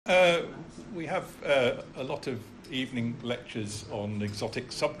we have a lot of evening lectures on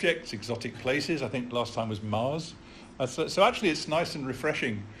exotic subjects, exotic places. I think last time was Mars. So actually it's nice and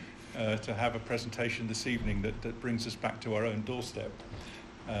refreshing to have a presentation this evening that brings us back to our own doorstep.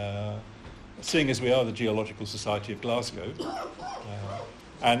 Seeing as we are the Geological Society of Glasgow.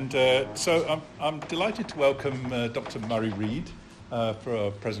 So I'm delighted to welcome Dr. Murray Reid for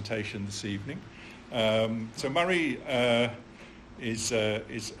our presentation this evening. So Murray is a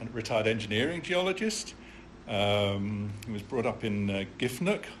retired engineering geologist. He was brought up in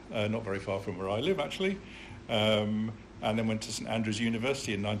Gifnock, not very far from where I live actually, and then went to St Andrews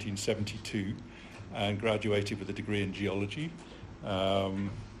University in 1972 and graduated with a degree in geology.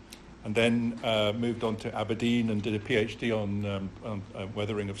 And then moved on to Aberdeen and did a PhD on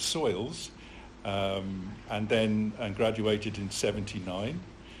weathering of soils, and then graduated in '79.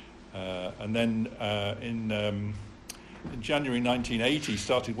 And then in January 1980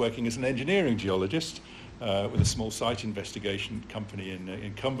 started working as an engineering geologist with a small site investigation company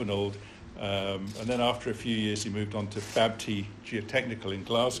in Cumbernauld. And then after a few years he moved on to Babty Geotechnical in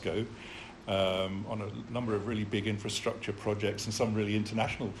Glasgow, on a number of really big infrastructure projects and some really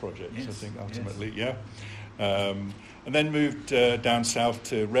international projects, yes, I think, ultimately, yes. Yeah. And then moved down south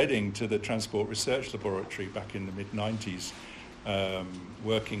to Reading to the Transport Research Laboratory back in the mid-90s,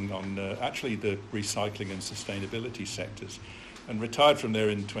 working on actually the recycling and sustainability sectors, and retired from there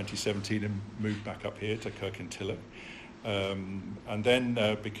in 2017 and moved back up here to Kirkintilloch, and then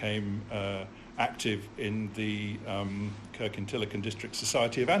became active in the Kirkintilloch and District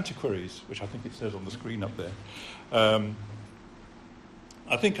Society of Antiquaries, which I think it says on the screen up there.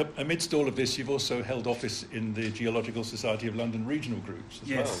 I think amidst all of this, you've also held office in the Geological Society of London regional groups as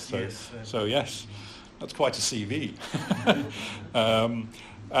well. So yes, that's quite a CV.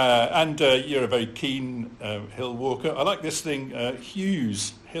 And you're a very keen hill walker. I like this thing,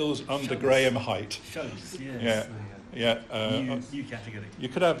 Hughes, Hills Under Graham Height. Shows, yes. Yeah. Yeah, new category. You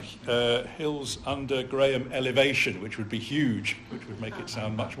could have hills under Graham elevation, which would be huge, which would make it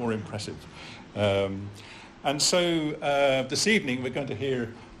sound much more impressive. And so this evening we're going to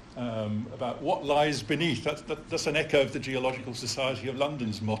hear about what lies beneath. That's an echo of the Geological Society of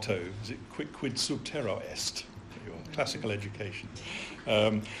London's motto. Is it quid sub terra est? Your classical education.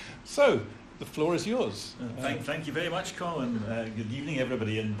 So the floor is yours. Thank you very much, Colin. Good evening,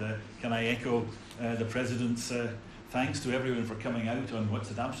 everybody. And can I echo the President's thanks to everyone for coming out on what's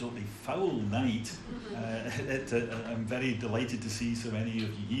an absolutely foul night. I'm very delighted to see so many of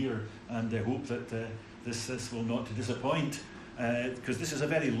you here, and I hope that this will not disappoint, because this is a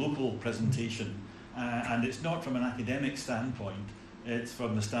very local presentation, and it's not from an academic standpoint, it's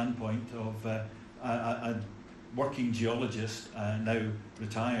from the standpoint of a working geologist, now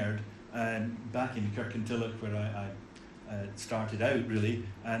retired, back in Kirkintilloch where I started out really,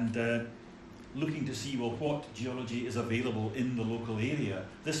 and looking to see, well, what geology is available in the local area.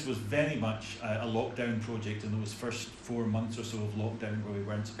 This was very much a lockdown project in those first 4 months or so of lockdown, where we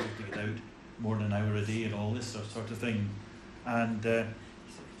weren't supposed to get out more than an hour a day and all this sort of thing. And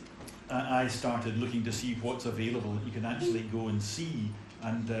I started looking to see what's available that you can actually go and see,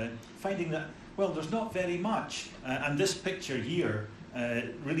 and finding that, well, there's not very much. And this picture here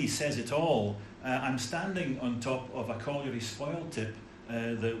really says it all. I'm standing on top of a colliery spoil tip,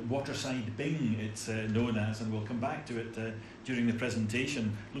 the waterside Bing it's known as, and we'll come back to it during the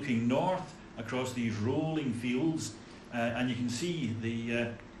presentation, looking north across these rolling fields, and you can see the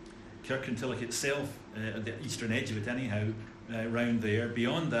Kirkintilloch itself, at the eastern edge of it anyhow, round there.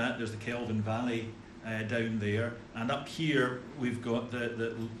 Beyond that there's the Kelvin Valley down there, and up here we've got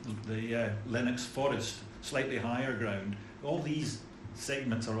the Lennox Forest, slightly higher ground. All these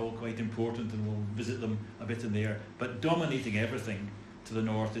segments are all quite important, and we'll visit them a bit in there, but dominating everything to the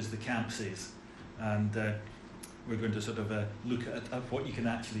north is the Campsies, and we're going to sort of look at what you can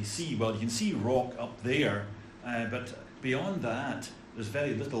actually see. Well, you can see rock up there, but beyond that there's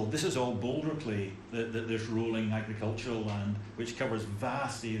very little. This is all boulder clay, this rolling agricultural land which covers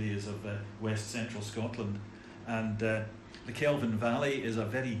vast areas of west central Scotland, and the Kelvin Valley is a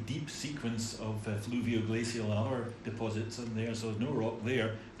very deep sequence of fluvial, glacial and other deposits in there, so there's no rock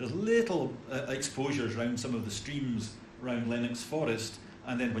there. There's little exposures around some of the streams around Lennox Forest,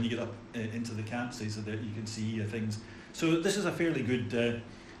 and then when you get up into the Campsies, so that you can see things. So this is a fairly good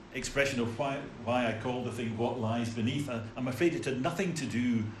expression of why I call the thing what lies beneath. I'm afraid it had nothing to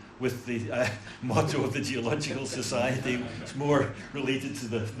do with the motto of the Geological Society. It's more related to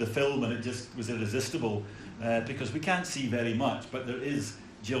the film, and it just was irresistible, because we can't see very much, but there is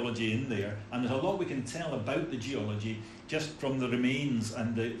geology in there, and there's a lot we can tell about the geology just from the remains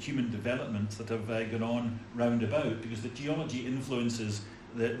and the human developments that have gone on round about, because the geology influences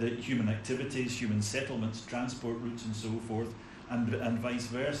the human activities, human settlements, transport routes and so forth, and vice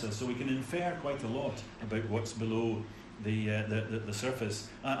versa. So we can infer quite a lot about what's below the surface.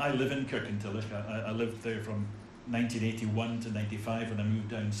 I live in Kirkintilloch. I lived there from 1981 to 95 when I moved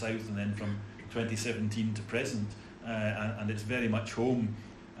down south, and then from 2017 to present, and it's very much home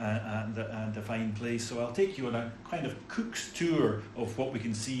and a fine place. So I'll take you on a kind of cook's tour of what we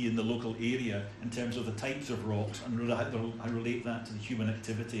can see in the local area in terms of the types of rocks, and I relate that to the human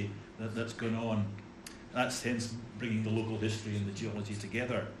activity that's going on. That's hence bringing the local history and the geology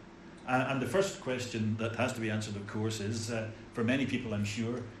together. And the first question that has to be answered, of course, is, for many people I'm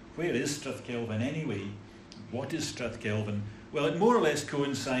sure, where is Strathkelvin anyway? What is Strathkelvin? Well, it more or less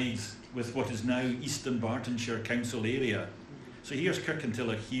coincides with what is now Eastern Bartonshire Council area. So here's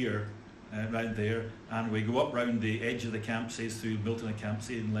Kirkintilloch here, round there, and we go up round the edge of the Campsies through Milton and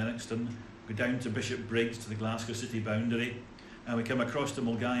Campsie and Lennoxton, go down to Bishop Briggs to the Glasgow city boundary, and we come across to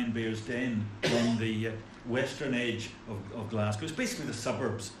Milngavie and Bearsden on the western edge of Glasgow. It's basically the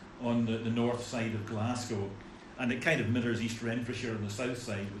suburbs on the north side of Glasgow, and it kind of mirrors East Renfrewshire on the south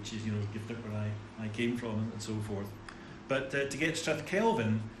side, which is, Gifford where I came from and so forth. But to get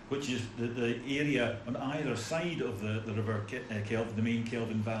Strathkelvin, which is the area on either side of the river Kelvin, the main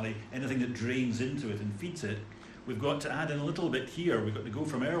Kelvin Valley, anything that drains into it and feeds it, we've got to add in a little bit here. We've got to go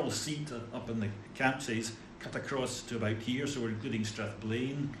from Earl's Seat up in the Campsies, cut across to about here, so we're including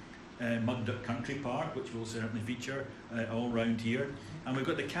Strathblane, Mugduck Country Park, which will certainly feature all round here. And we've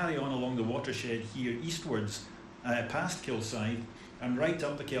got to carry on along the watershed here eastwards, past Kilsyth, and right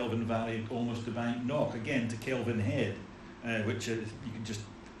up the Kelvin Valley, almost to Bank Knock, again to Kelvin Head, which you can just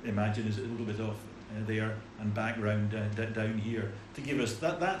imagine is a little bit off there, and back round down here, to give us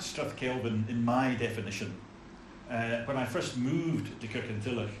that's Strathkelvin in my definition. When I first moved to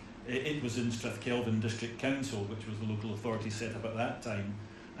Kirkintilloch, it was in Strathkelvin District Council, which was the local authority set up at that time.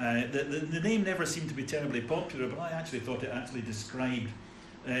 The name never seemed to be terribly popular, but I actually thought it actually described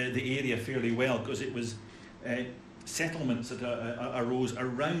the area fairly well, because it was settlements that arose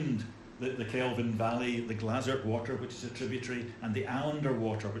around the Kelvin Valley, the Glacial water, which is a tributary, and the Allander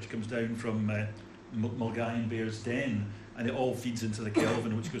water, which comes down from Milngavie and Bearsden, and it all feeds into the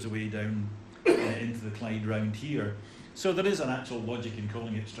Kelvin, which goes away down into the Clyde round here. So there is an actual logic in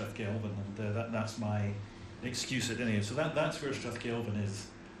calling it Strathkelvin, and that's my excuse at any. So that's where Strathkelvin is.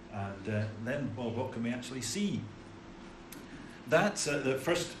 And then, well, what can we actually see? That's the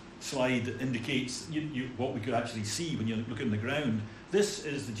first slide indicates what we could actually see when you look in the ground. This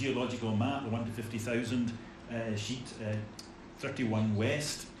is the geological map, the 1 to 50,000 sheet 31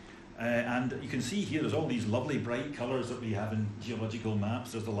 West. And you can see here there's all these lovely bright colours that we have in geological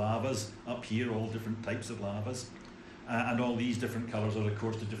maps. There's the lavas up here, all different types of lavas. And all these different colours are, of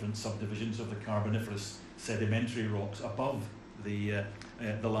course, the different subdivisions of the Carboniferous sedimentary rocks above the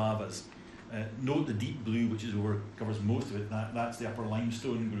lavas. Note the deep blue, which is covers most of it. That's the upper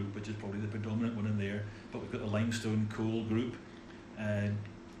limestone group, which is probably the predominant one in there. But we've got the limestone coal group.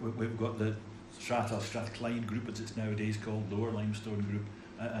 We've got the strata Strathclyde group, as it's nowadays called, lower limestone group,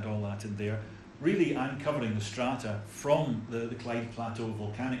 and all that in there. Really, I'm covering the strata from the Clyde Plateau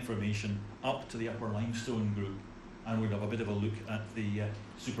volcanic formation up to the upper limestone group. And we'll have a bit of a look at the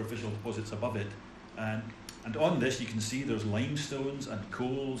superficial deposits above it. And on this you can see there's limestones and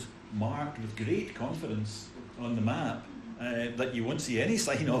coals marked with great confidence on the map that you won't see any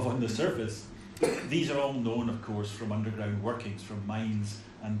sign of on the surface. These are all known, of course, from underground workings, from mines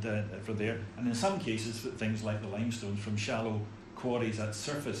and from there. And in some cases, things like the limestones from shallow quarries at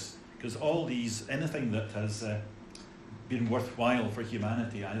surface, because all these, anything that has been worthwhile for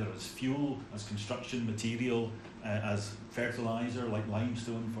humanity, either as fuel, as construction material, as fertilizer like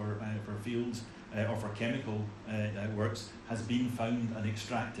limestone for fields, or for chemical works, has been found and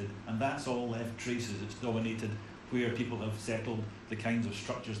extracted, and that's all left traces. It's dominated where people have settled, the kinds of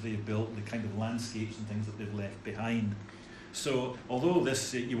structures they've built, the kind of landscapes and things that they've left behind. So although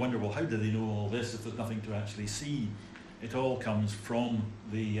this, you wonder, well, how do they know all this if there's nothing to actually see? It all comes from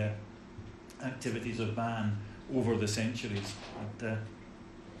the activities of man over the centuries.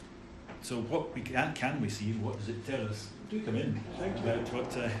 So what can we see, and what does it tell us? Do come in about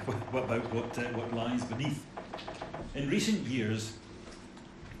what lies beneath. In recent years,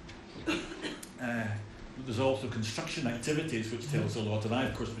 there's also construction activities which tell us a lot, and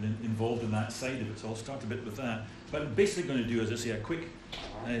I've of course been involved in that side of it, so I'll start a bit with that. But I'm basically going to do, as I say, a quick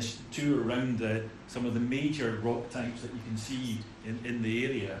tour around some of the major rock types that you can see in the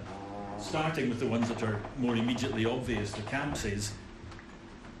area, starting with the ones that are more immediately obvious, the Campsies,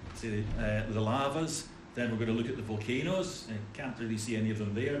 the lavas. Then we're going to look at the volcanoes. Can't really see any of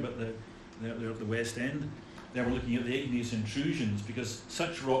them there, but they're at the west end. then we're looking at the igneous intrusions, because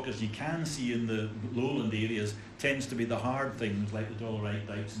such rock as you can see in the lowland areas tends to be the hard things like the dolerite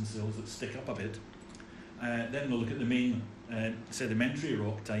dikes and sills that stick up a bit. Then we'll look at the main sedimentary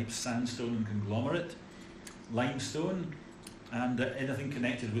rock types: sandstone and conglomerate, limestone, and anything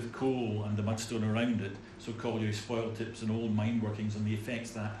connected with coal and the mudstone around it, so colliery spoil tips and old mine workings, and the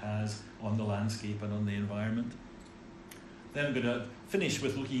effects that has on the landscape and on the environment. Then I'm going to finish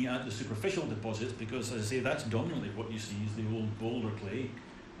with looking at the superficial deposits, because, as I say, that's dominantly what you see is the old boulder clay.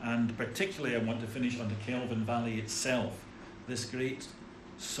 And particularly I want to finish on the Kelvin Valley itself, this great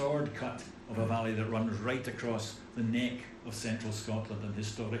sword cut of a valley that runs right across the neck of central Scotland, and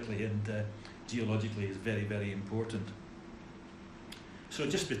historically and geologically is very, very important. So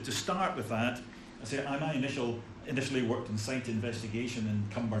just to start with that, I say I initially worked in site investigation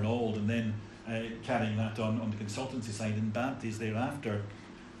in Cumbernauld, and then carrying that on the consultancy side in Banties thereafter.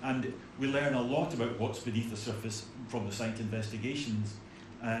 And we learn a lot about what's beneath the surface from the site investigations.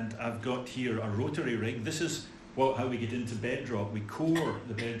 And I've got here a rotary rig. This is how we get into bedrock. We core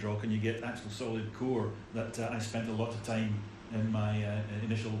the bedrock and you get actual solid core that I spent a lot of time in my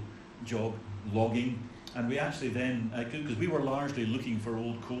initial job logging. And we actually then, because we were largely looking for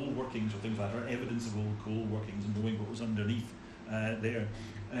old coal workings or things like that, or evidence of old coal workings and knowing what was underneath there.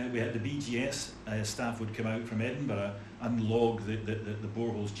 We had the BGS staff would come out from Edinburgh and log the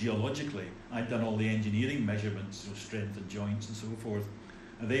boreholes geologically. I'd done all the engineering measurements, so strength and joints and so forth.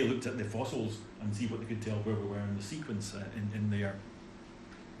 And they looked at the fossils and see what they could tell where we were in the sequence in there.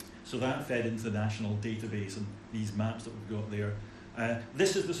 So that fed into the national database and these maps that we've got there.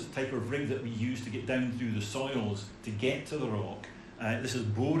 This is the type of rig that we use to get down through the soils to get to the rock. This is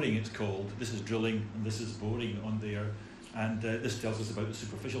boring, it's called. This is drilling and this is boring on there. And this tells us about the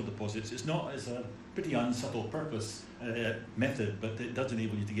superficial deposits. It's a pretty unsubtle purpose method, but it does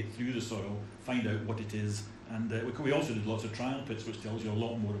enable you to get through the soil, find out what it is. And we also did lots of trial pits, which tells you a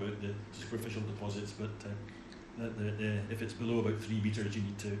lot more about the superficial deposits. But if it's below about 3 metres, you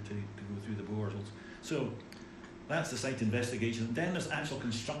need to go through the boreholes. So that's the site investigation. Then there's actual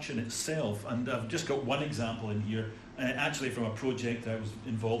construction itself. And I've just got one example in here, actually from a project I was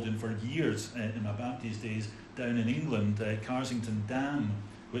involved in for years in my Baptist days, down in England, Carsington Dam,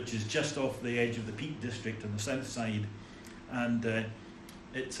 which is just off the edge of the Peak District on the south side. And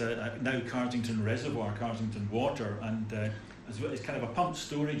it's now Carsington Reservoir, Carsington Water, and it's kind of a pumped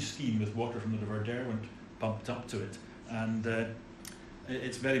storage scheme with water from the River Derwent pumped up to it. And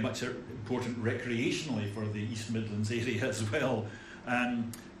it's very much important recreationally for the East Midlands area as well.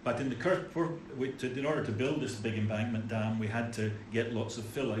 But in order to build this big embankment dam, we had to get lots of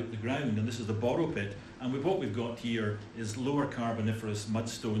fill out the ground, and this is the borrow pit. And what we've got here is lower Carboniferous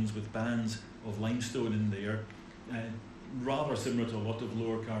mudstones with bands of limestone in there, rather similar to a lot of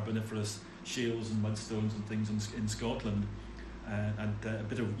lower Carboniferous shales and mudstones and things in Scotland. And a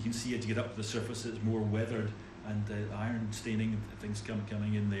bit of, you can see as you get up to the surface, it's more weathered, and iron staining and things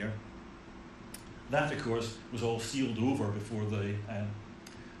coming in there. That, of course, was all sealed over before the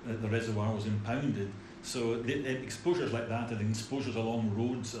reservoir was impounded. So exposures like that, and exposures along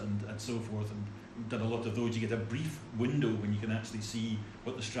roads and so forth, and we've done a lot of those. You get a brief window when you can actually see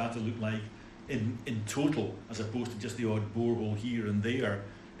what the strata look like in total, as opposed to just the odd borehole here and there.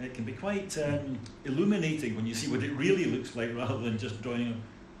 And it can be quite illuminating when you see what it really looks like, rather than just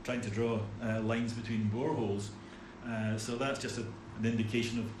trying to draw lines between boreholes. So that's just an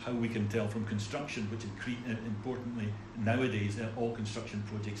indication of how we can tell from construction, which importantly nowadays all construction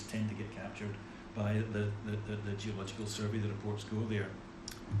projects tend to get captured by the Geological Survey. The reports go there.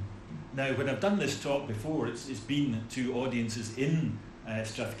 Now, when I've done this talk before, it's been to audiences in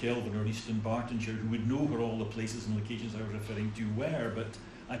Strathkelvin or Eastern Bartonshire who would know where all the places and locations I was referring to were, but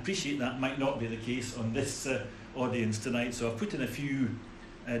I appreciate that might not be the case on this audience tonight, so I've put in a few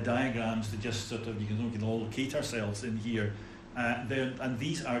diagrams to just sort of, we can all locate ourselves in here. And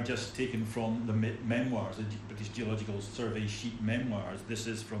these are just taken from the memoirs, the British Geological Survey sheet memoirs. This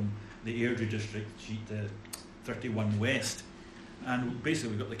is from the Airdrie district, sheet 31 West. And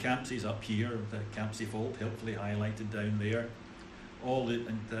basically we've got the Campsies up here, the Campsie Fault helpfully highlighted down there. All the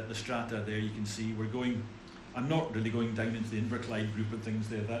strata there you can see. I'm not really going down into the Inverclyde group and things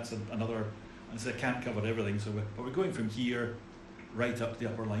there. That's another, I can't cover everything. But we're going from here right up to the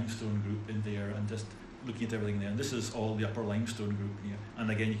upper limestone group in there and just looking at everything there. And this is all the upper limestone group here.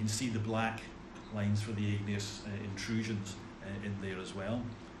 And again, you can see the black lines for the igneous intrusions in there as well.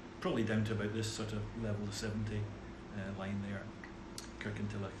 Probably down to about this sort of level, the 70 line there.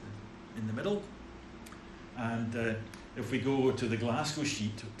 Kirkintilloch in the middle. And if we go to the Glasgow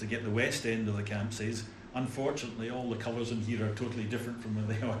sheet to get the west end of the Campsies, unfortunately all the colours in here are totally different from where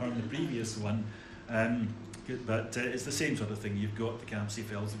they are on the previous one. good, but it's the same sort of thing. You've got the Campsie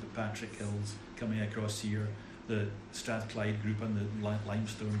Fells, you've got Patrick Hills coming across here, the Strathclyde group and the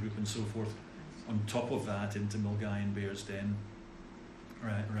limestone group and so forth. On top of that, into Milngavie and Bearsden,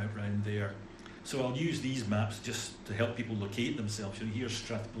 right round there. So I'll use these maps just to help people locate themselves. You know, here's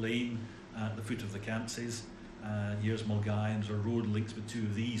Strathblane at the foot of the Campsies. Here's Milngavie, and there's a road links with two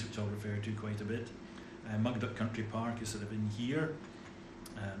of these, which I'll refer to quite a bit. Mugdock Country Park is sort of in here,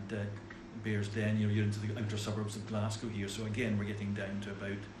 and Bearsden, you know, you're into the outer suburbs of Glasgow here. So again, we're getting down to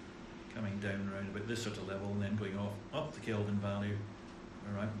about, coming down around about this sort of level, and then going off up the Kelvin Valley,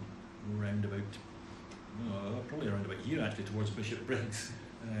 around about, probably around about here actually, towards Bishop Briggs,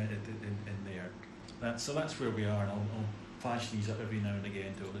 in there. So that's where we are, and I'll flash these up every now and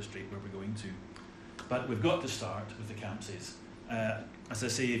again to illustrate where we're going to. But we've got to start with the Campsies. As I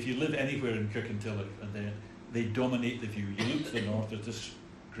say, if you live anywhere in Kirkintilloch, and they dominate the view. You look to the north, there's this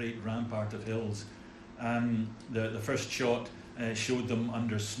great rampart of hills. The first shot showed them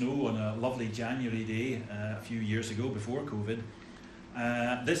under snow on a lovely January day a few years ago, before COVID.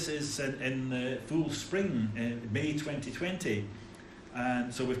 This is in full spring, May 2020.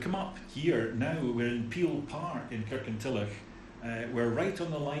 And so we've come up here now. We're in Peel Park in Kirkintilloch. We're right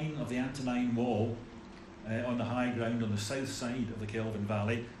on the line of the Antonine Wall, on the high ground on the south side of the Kelvin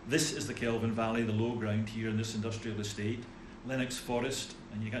Valley. This is the Kelvin Valley, the low ground here in this industrial estate. Lennox Forest,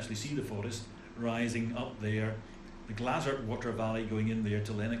 and you can actually see the forest rising up there. The Glazart Water Valley going in there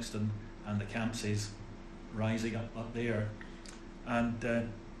to Lennoxton, and the Campsies rising up there. And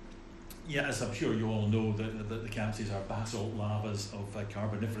yeah, as I'm sure you all know, the Campsies are basalt lavas of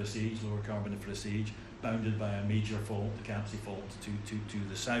Carboniferous age, lower Carboniferous age, bounded by a major fault, the Campsie Fault, to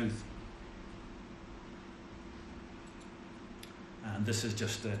the south. And this is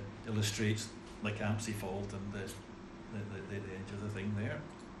just illustrates the Campsie Fault and the edge of the thing there.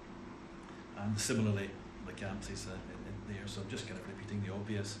 And similarly, the Campsies in there, so I'm just kind of repeating the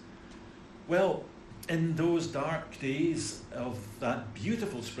obvious. Well, in those dark days of that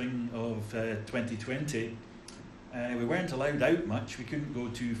beautiful spring of 2020, we weren't allowed out much, we couldn't go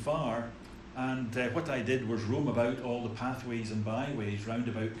too far, and what I did was roam about all the pathways and byways round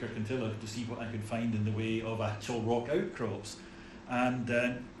about Kirkintilloch to see what I could find in the way of actual rock outcrops.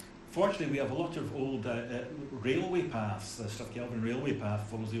 And fortunately, we have a lot of old railway paths. The Strathkelvin railway path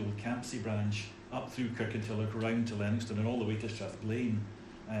follows the old Campsie branch up through Kirkintilloch, round to Lennoxton, and all the way to Strathblane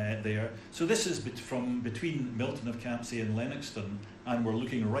there. So this is from between Milton of Campsie and Lennoxton, and we're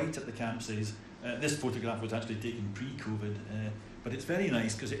looking right at the Campsies. This photograph was actually taken pre-COVID, but it's very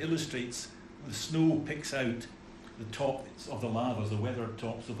nice because it illustrates the snow picks out the tops of the lavas, the weathered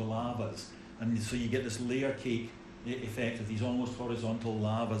tops of the lavas, and so you get this layer cake effect of these almost horizontal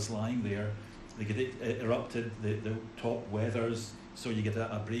lavas lying there. They get erupted, the top weathers, so you get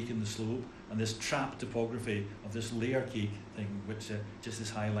a break in the slope, and this trap topography of this layer cake thing, which just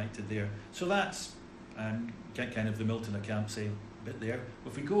is highlighted there. So that's kind of the Milton of Campsie bit there.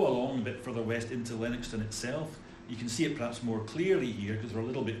 If we go along a bit further west into Lennoxton itself, you can see it perhaps more clearly here because we're a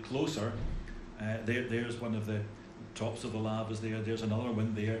little bit closer. There's one of the tops of the lavas there. There's another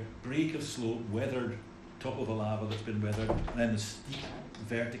one there. Break of slope, weathered top of the lava that's been weathered, and then the steep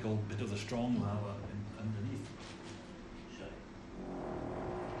vertical bit of the strong lava underneath.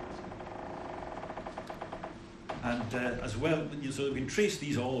 And as well, so we can trace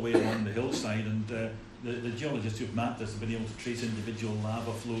these all the way along the hillside, and the geologists who've mapped this have been able to trace individual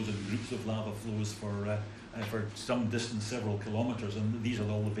lava flows and groups of lava flows for some distance, several kilometres, and these are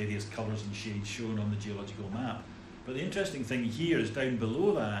all the various colours and shades shown on the geological map. But the interesting thing here is down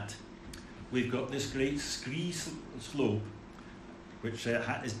below that, we've got this great scree slope, which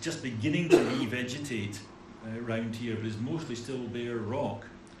is just beginning to revegetate around here, but is mostly still bare rock.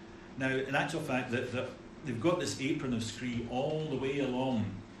 Now, in actual fact, they've got this apron of scree all the way along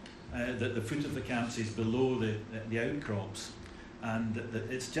the foot of the Campsies below the outcrops, and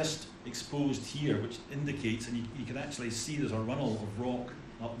it's just exposed here, which indicates, and you can actually see there's a runnel of rock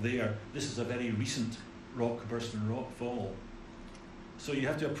up there. This is a very recent rock burst and rock fall. So you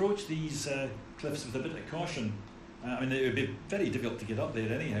have to approach these cliffs with a bit of caution. I mean, it would be very difficult to get up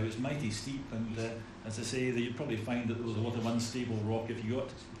there anyhow. It's mighty steep, and as I say, you'd probably find that there was a lot of unstable rock if you got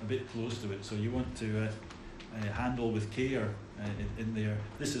a bit close to it. So you want to handle with care in there.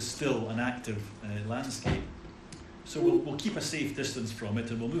 This is still an active landscape. So we'll keep a safe distance from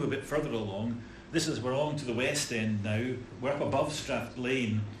it, and we'll move a bit further along. We're along to the west end now. We're up above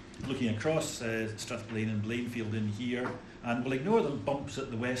Strathblane, looking across Strathblane and Blainfield in here. And we'll ignore the bumps at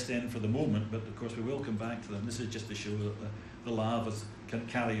the west end for the moment, but of course we will come back to them. This is just to show that the lavas can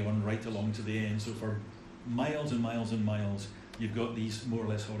carry on right along to the end. So for miles and miles and miles, you've got these more or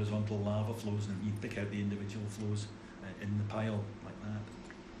less horizontal lava flows, and you pick out the individual flows in the pile like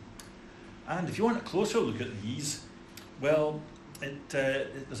that. And if you want a closer look at these, well,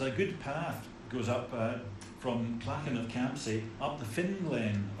 there's a good path goes up from Clachan of Campsie up the Finn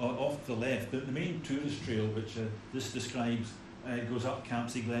Glen off the left. The main tourist trail, which this describes, goes up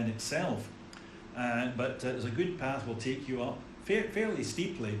Campsie Glen itself. But there's a good path will take you up fairly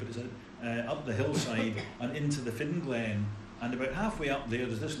steeply, but it's up the hillside and into the Finn Glen. And about halfway up there,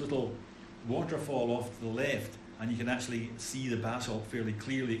 there's this little waterfall off to the left, and you can actually see the basalt fairly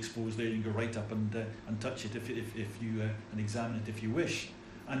clearly exposed there. You can go right up and touch it if you and examine it if you wish.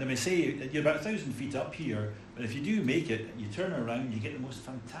 And I may say you're about 1,000 feet up here, but if you do make it, you turn around, you get the most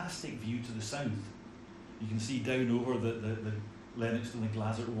fantastic view to the south. You can see down over the Lennox and the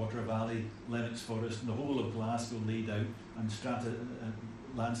Glacial Water Valley, Lennox Forest, and the whole of Glasgow laid out, and strata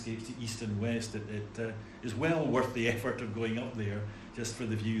landscapes to east and west. It is well worth the effort of going up there just for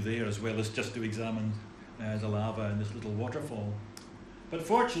the view there, as well as just to examine the lava and this little waterfall. But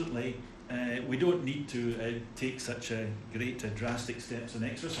fortunately, we don't need to take such great drastic steps in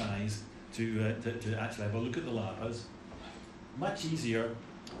exercise to actually have a look at the lavas. Much easier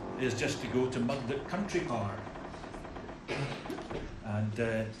is just to go to Mugdock Country Park,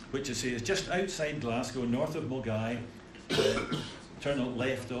 and which is just outside Glasgow, north of Milngavie. Turn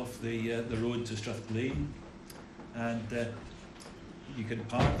left off the road to Strathkelvin, and you can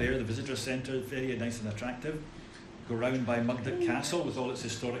park there. The visitor centre, very nice and attractive. Go round by Mugdock Castle with all its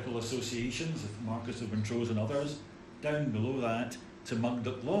historical associations, Marquess of Montrose and others. Down below that to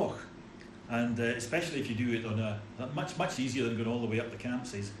Mugdock Loch, and especially if you do it on a much easier than going all the way up the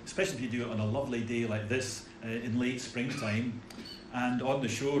Campsies, especially if you do it on a lovely day like this in late springtime, and on the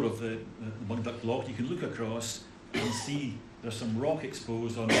shore of the Mugdock Loch, you can look across and see there's some rock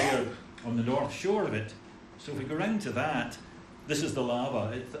exposed on there on the north shore of it. So if we go round to that, this is the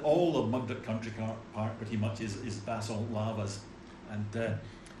lava. All of Mugdock Country Park pretty much is basalt lavas, and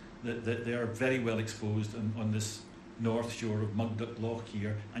they are very well exposed on this north shore of Mugdock Loch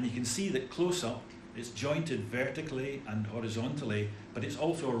here. And you can see that close up, it's jointed vertically and horizontally, but it's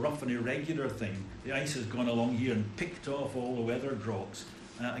also a rough and irregular thing. The ice has gone along here and picked off all the weathered rocks.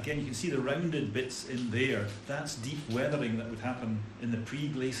 Again, you can see the rounded bits in there. That's deep weathering that would happen in the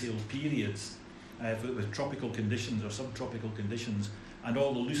pre-glacial periods with tropical conditions or subtropical conditions, and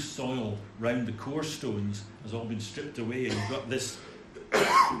all the loose soil round the core stones has all been stripped away, and you've got this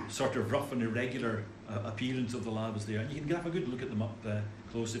sort of rough and irregular appearance of the lavas there. And you can have a good look at them up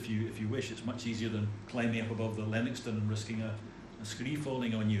close if you wish. It's much easier than climbing up above the Lennoxton and risking a scree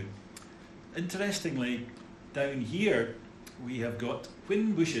falling on you. Interestingly, down here we have got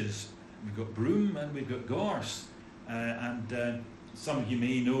whin bushes, we've got broom, and we've got gorse. And some of you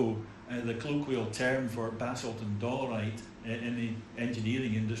may know the colloquial term for basalt and dolerite in the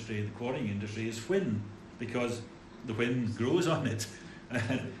engineering industry, the quarrying industry, is whin, because the whin grows on it.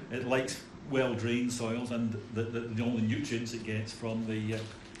 It likes well-drained soils, and all the nutrients it gets from the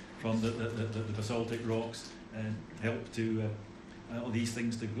basaltic rocks help to all these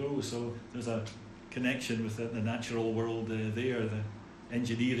things to grow. So there's a connection with the natural world there. The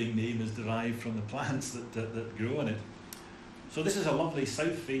engineering name is derived from the plants that grow in it. So this is a lovely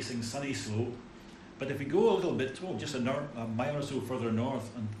south-facing sunny slope, but if we go a little bit, just a mile or so further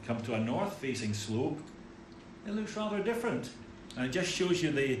north and come to a north-facing slope, it looks rather different. And it just shows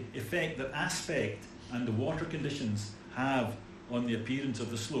you the effect that aspect and the water conditions have on the appearance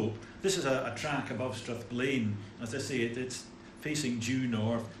of the slope. This is a track above Strathkelvin. As I say, it's facing due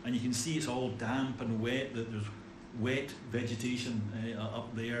north, and you can see it's all damp and wet, that there's wet vegetation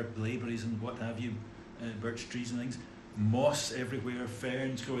up there, blaeberries and what have you, birch trees and things. Moss everywhere,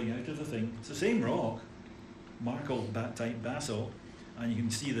 ferns growing out of the thing. It's the same rock, Markle type basalt, and you can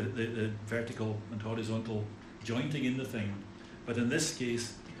see the vertical and horizontal jointing in the thing. But in this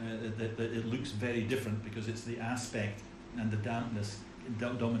case, it looks very different because it's the aspect and the dampness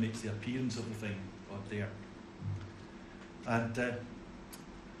that dominates the appearance of the thing up there. And there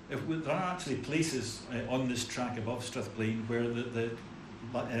are actually places on this track above Strathkelvin where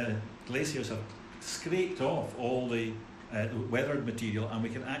the glaciers have scraped off all the weathered material, and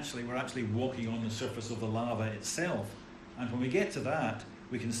we're actually walking on the surface of the lava itself. And when we get to that,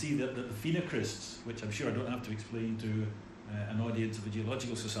 we can see that the phenocrysts, which I'm sure I don't have to explain to an audience of the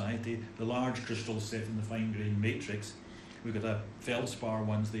Geological Society, the large crystals set in the fine-grained matrix. We've got the feldspar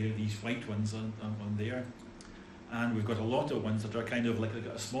ones there, these white ones on there, and we've got a lot of ones that are kind of like they've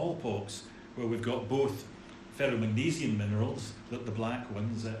got a smallpox, where we've got both ferromagnesium minerals, the black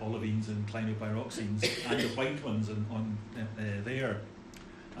ones, olivines and clinopyroxenes, and the white ones on there.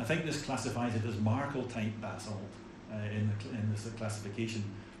 I think this classifies it as Markle type basalt, in this classification.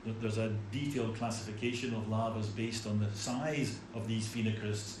 There's a detailed classification of lavas based on the size of these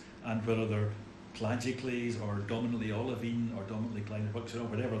phenocrysts and whether they're plagiclase or dominantly olivine or dominantly clinopyx or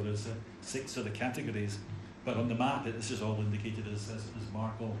whatever. There's 6 sort of categories. But on the map, this is all indicated as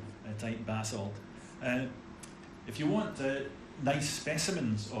Markle type basalt. If you want nice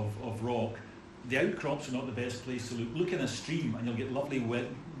specimens of rock, the outcrops are not the best place to look. Look in a stream and you'll get lovely wet,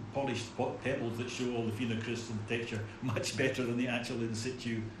 polished pebbles that show all the phenocrysts and the texture much better than the actual in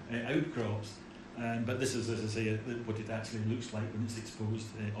situ outcrops. But this is, as I say, what it actually looks like when it's exposed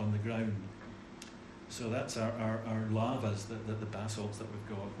on the ground. So that's our lavas, the basalts that we've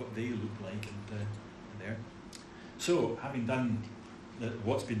got, what they look like and there. So having done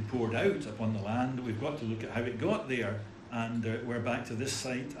what's been poured out upon the land, we've got to look at how it got there. And we're back to this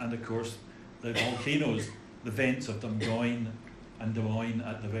site, and of course the volcanoes, the vents of Dungoyne and Des Moines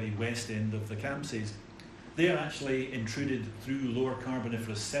at the very west end of the Campsies. They are actually intruded through lower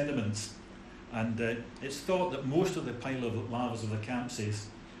Carboniferous sediments, and it's thought that most of the pile of lavas of the Campsies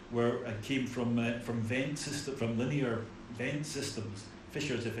came from linear vent systems,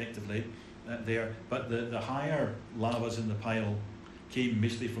 fissures effectively there, but the higher lavas in the pile came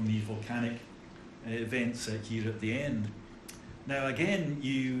mostly from these volcanic vents here at the end. Now again,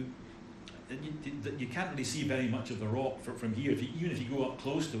 you can't really see very much of the rock from here. Even if you go up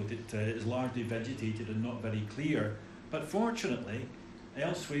close to it, it is largely vegetated and not very clear. But fortunately,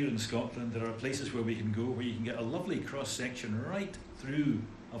 elsewhere in Scotland, there are places where we can go where you can get a lovely cross-section right through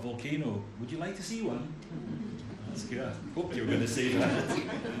a volcano. Would you like to see one? That's good. I hoped you were going to say that.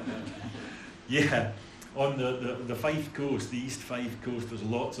 Yeah, on the Fife coast, the East Fife coast, there's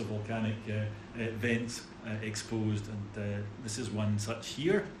lots of volcanic vents exposed, and this is one such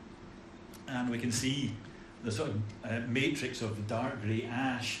here. And we can see the sort of matrix of dark grey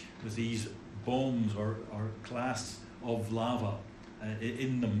ash with these bombs or clasts of lava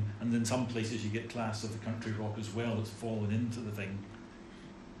in them, and in some places you get clasts of the country rock as well that's fallen into the thing.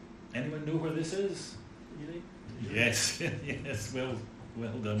 Anyone know where this is? Yes, yes, well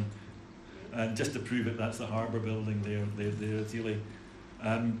done. And just to prove it, that's the harbour building there, really.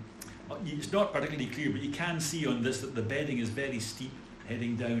 It's not particularly clear, but you can see on this that the bedding is very steep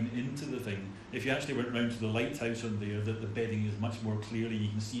heading down into the thing. If you actually went round to the lighthouse on there, that the bedding is much more clearly, you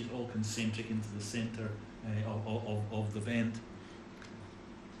can see it all concentric into the centre of the vent.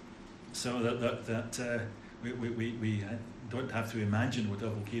 So we don't have to imagine what a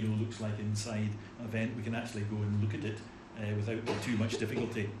volcano looks like inside a vent. We can actually go and look at it without too much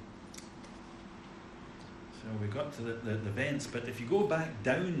difficulty. So we got to the vents, but if you go back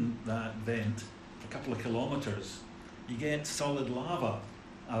down that vent a couple of kilometres, you get solid lava,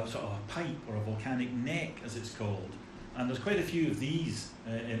 a sort of a pipe or a volcanic neck as it's called. And there's quite a few of these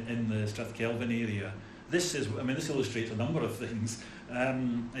in the Strathkelvin area. This illustrates a number of things.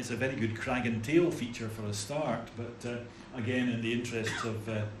 It's a very good crag and tail feature for a start, but again, in the interests of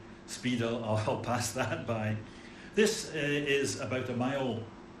speed, I'll pass that by. This is about a mile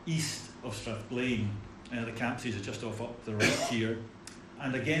east of Strathblane. The Campsies are just off up the right here.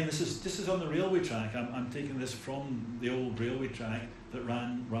 And again, this is on the railway track. I'm taking this from the old railway track that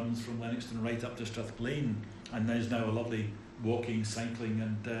runs from Lennoxton right up to Strathblane, and there's now a lovely walking, cycling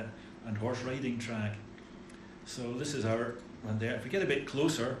and horse riding track. So this is our one there. If we get a bit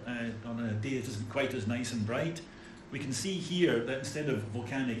closer, on a day that isn't quite as nice and bright, we can see here that instead of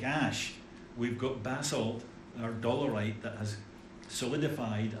volcanic ash, we've got basalt, or dolerite, that has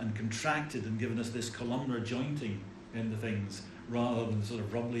solidified and contracted and given us this columnar jointing in the things, rather than the sort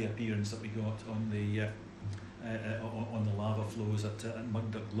of rubbly appearance that we got on the lava flows at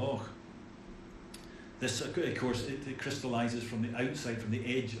Mugduck Loch. This, of course, it crystallises from the outside, from the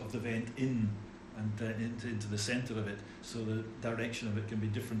edge of the vent in and into the centre of it, so the direction of it can be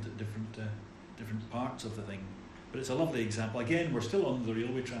different at different parts of the thing. But it's a lovely example. Again, we're still on the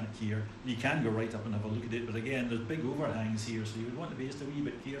railway track here. You can go right up and have a look at it, but again, there's big overhangs here, so you would want to be just a wee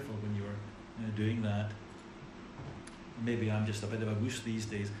bit careful when you're doing that. Maybe I'm just a bit of a goose these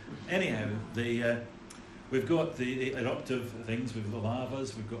days. Anyhow, we've got the eruptive things, we've got the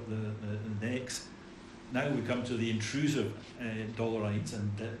lavas, we've got the necks. Now we come to the intrusive dolerites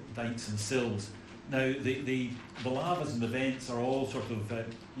and dikes and sills. Now the lavas and the vents are all sort of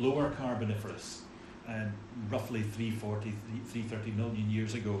lower Carboniferous, roughly 330 million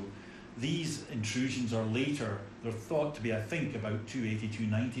years ago. These intrusions are later. They're thought to be, I think, about 280,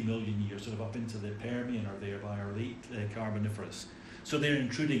 290 million years, sort of up into the Permian or thereby, or late Carboniferous. So they're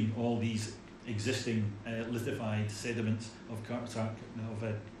intruding all these existing lithified sediments of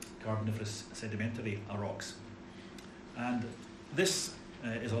Carboniferous sedimentary rocks. And this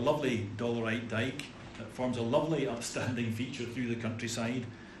is a lovely dolerite dike. that forms a lovely upstanding feature through the countryside.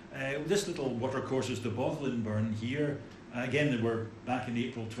 This little watercourse is the Bothlin Burn here. Again, they were back in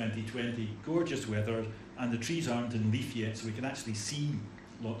April 2020, gorgeous weather, and the trees aren't in leaf yet, so we can actually see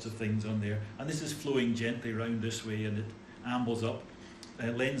lots of things on there. And this is flowing gently round this way, and it ambles up.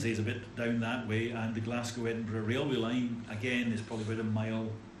 Lindsay's a bit down that way, and the Glasgow-Edinburgh railway line, again, is probably about a mile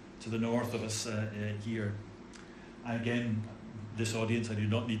to the north of us here. Again, this audience, I do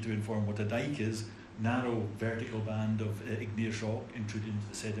not need to inform what a dike is. Narrow vertical band of igneous rock intruded into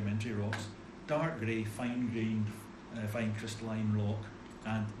the sedimentary rocks. Dark grey, fine-grained, fine crystalline rock,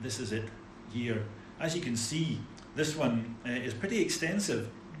 and this is it here. As you can see, this one is pretty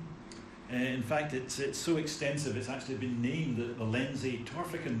extensive. In fact, it's so extensive it's actually been named the Lindsay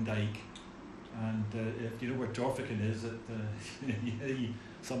Torficon Dyke. And if you know where Torficon is,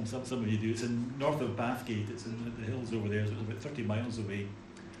 some of you do. It's in north of Bathgate. It's in the hills over there. So it's about 30 miles away.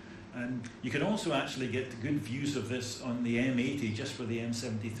 And you can also actually get good views of this on the M80, just where the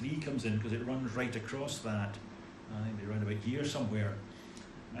M73 comes in, because it runs right across that. I think they're around about here somewhere.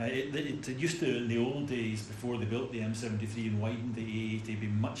 It used to, in the old days, before they built the M73 and widened the A80, be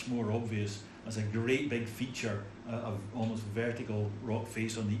much more obvious as a great big feature of almost vertical rock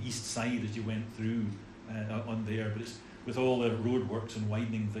face on the east side as you went through on there. But it's, with all the roadworks and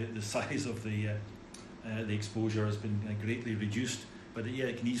widening, the size of the exposure has been greatly reduced. But yeah,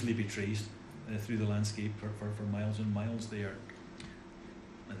 it can easily be traced through the landscape for miles and miles there.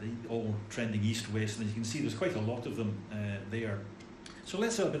 All trending east-west, and as you can see, there's quite a lot of them there. So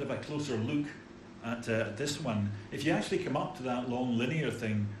let's have a bit of a closer look at this one. If you actually come up to that long linear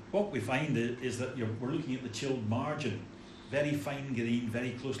thing, what we find is that we're looking at the chilled margin, very fine grained,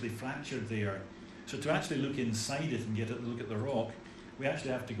 very closely fractured there. So to actually look inside it and get a look at the rock, we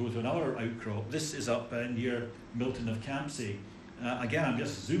actually have to go to another outcrop. This is up near Milton of Campsie. Again, I'm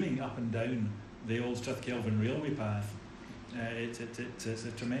just zooming up and down the old Strathkelvin railway path. It's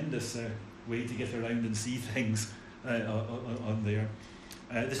a tremendous way to get around and see things on there.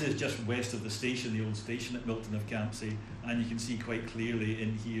 This is just west of the station, the old station at Milton of Campsie, and you can see quite clearly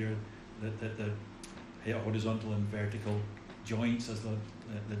in here that the horizontal and vertical joints as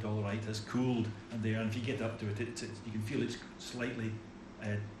the dolerite has cooled, and there. And if you get up to it, you can feel it's slightly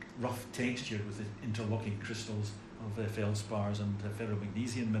rough textured with the interlocking crystals of feldspars and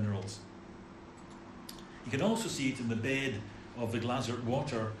ferromagnesian minerals. You can also see it in the bed of the Glacial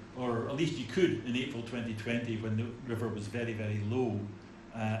water, or at least you could in April 2020 when the river was very, very low,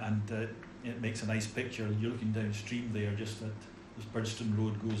 and it makes a nice picture. You're looking downstream there, just that this Birdstone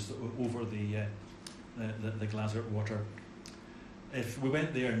Road goes over the Glacial water. If we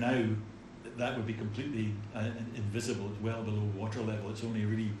went there now, that would be completely invisible. It's well below water level. It's only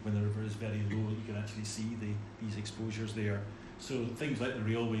really when the river is very low that you can actually see these exposures there. So things like the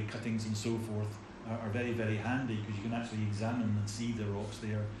railway cuttings and so forth are very, very handy, because you can actually examine and see the rocks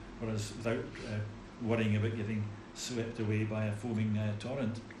there, whereas without worrying about getting swept away by a foaming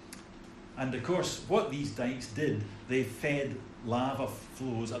torrent. And of course, what these dikes did, they fed lava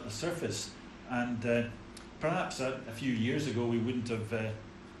flows at the surface. And perhaps a few years ago we wouldn't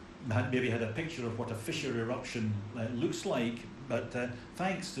have maybe had a picture of what a fissure eruption looks like, but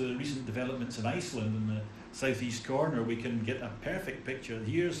thanks to the recent developments in Iceland in the southeast corner, we can get a perfect picture.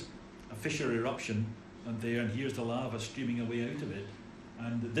 Here's a fissure eruption, and here's the lava streaming away out of it.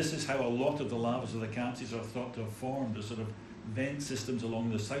 And this is how a lot of the lavas of the Campsies are thought to have formed, as sort of vent systems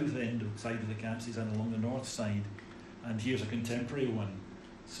along the south end side of the Campsies and along the north side. And here's a contemporary one.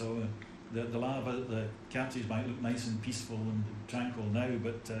 So the lava, the Campsies might look nice and peaceful and tranquil now,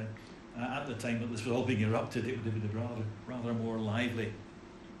 but at the time that this was all being erupted, it would have been rather more lively.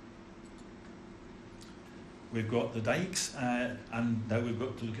 We've got the dikes, and now we've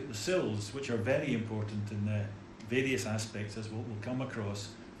got to look at the sills, which are very important in various aspects, as we'll come across.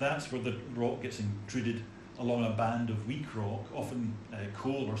 That's where the rock gets intruded along a band of weak rock, often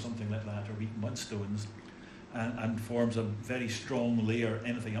coal or something like that, or weak mudstones, and forms a very strong layer,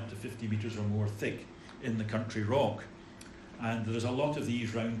 anything up to 50 metres or more thick, in the country rock. And there's a lot of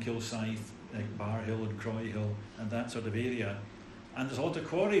these round Kilsyth, like Bar Hill and Croy Hill, and that sort of area. And there's a lot of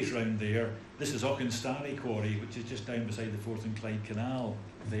quarries round there. This is Auchenstary Quarry, which is just down beside the Forth and Clyde Canal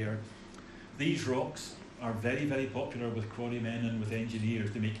there. These rocks are very, very popular with quarrymen and with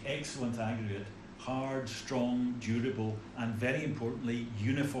engineers. They make excellent aggregate, hard, strong, durable, and very importantly,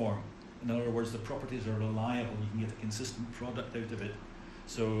 uniform. In other words, the properties are reliable. You can get a consistent product out of it.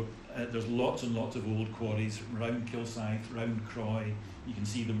 So there's lots and lots of old quarries round Kilsyth, round Croy. You can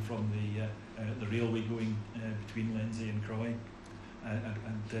see them from the railway going between Lindsay and Croy.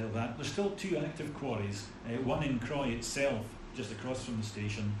 And that. There's still two active quarries, one in Croy itself, just across from the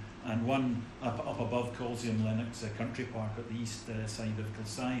station, and one up above Colsey and Lennox Country Park at the east side of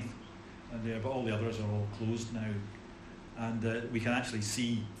Kilsyth. But all the others are all closed now. And we can actually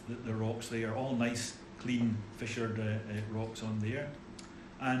see the rocks there, all nice, clean, fissured rocks on there.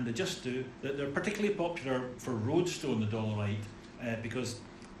 And they're particularly popular for roadstone, the dolerite, because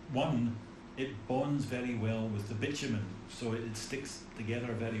one, it bonds very well with the bitumen, so it sticks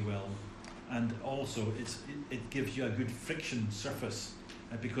together very well. And also it gives you a good friction surface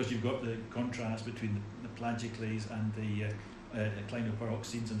because you've got the contrast between the plagioclase and the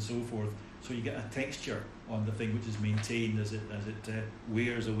clinopyroxenes and so forth. So you get a texture on the thing which is maintained as it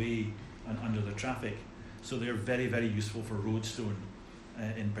wears away and under the traffic. So they're very, very useful for roadstone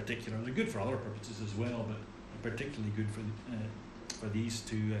in particular. They're good for other purposes as well, but particularly good for these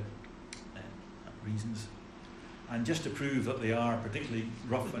two reasons. And just to prove that they are particularly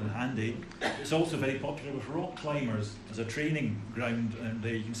rough and handy, it's also very popular with rock climbers as a training ground. And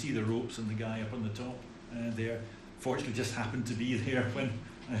you can see the ropes and the guy up on the top there. Fortunately, just happened to be there when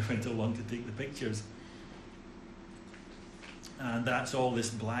I went along to take the pictures. And that's all this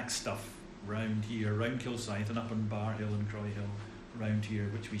black stuff round here, round Kilsyth and up on Bar Hill and Croy Hill, round here,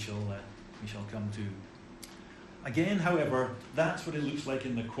 which we shall come to. Again, however, that's what it looks like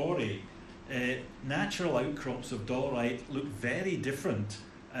in the quarry. Natural outcrops of dolerite look very different.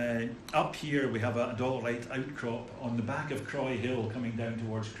 Up here we have a dolerite outcrop on the back of Croy Hill coming down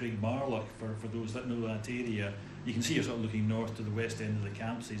towards Craigmarloch, for those that know that area. You can see you're sort of looking north to the west end of the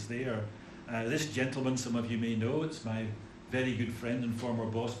Campsies there. This gentleman, some of you may know, it's my very good friend and former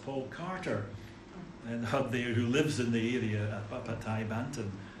boss, Paul Carter, and up there, who lives in the area up at High Banton.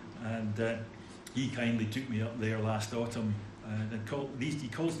 And he kindly took me up there last autumn. He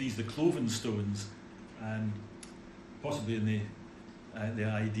calls these the cloven stones, and possibly in the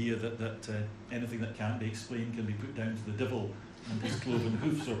idea that anything that can't be explained can be put down to the devil and his cloven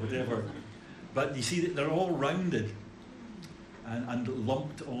hoofs or whatever. But you see that they're all rounded and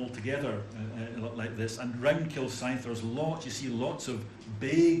lumped all together like this. And round Kilsyth there's lots, you see lots of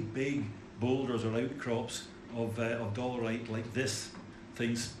big boulders or outcrops of dolerite like this,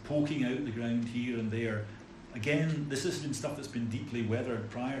 things poking out the ground here and there. Again, this has been stuff that's been deeply weathered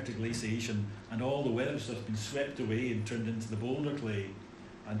prior to glaciation, and all the weather stuff has been swept away and turned into the boulder clay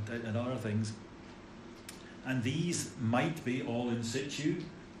and other things. And these might be all in situ,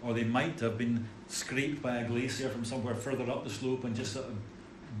 or they might have been scraped by a glacier from somewhere further up the slope and just sort of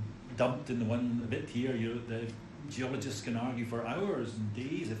dumped in the one bit here. The geologists can argue for hours and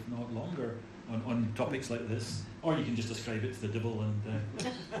days, if not longer, on topics like this, or you can just ascribe it to the devil and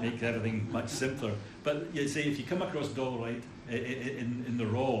make everything much simpler. But you say if you come across dolerite in the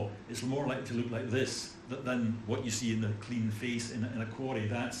raw, it's more likely to look like this than what you see in the clean face in a quarry.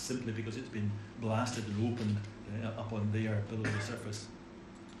 That's simply because it's been blasted and opened up on there below the surface.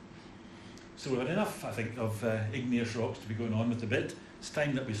 So we've had enough, I think, of igneous rocks to be going on with a bit. It's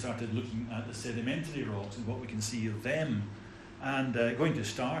time that we started looking at the sedimentary rocks and what we can see of them. And going to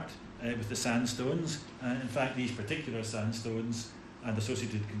start with the sandstones. In fact, these particular sandstones and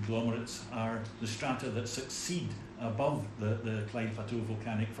associated conglomerates are the strata that succeed above the Clyde Plateau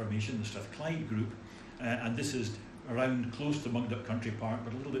volcanic formation, the Strathclyde group. And this is around close to Milngavie Country Park,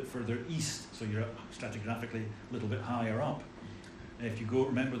 but a little bit further east, so you're stratigraphically a little bit higher up. If you go,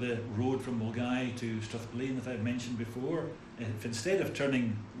 remember the road from Milngavie to Strathkelvin that I've mentioned before, if instead of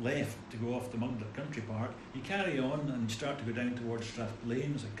turning left to go off the Milngavie Country Park, you carry on and start to go down towards Strathkelvin.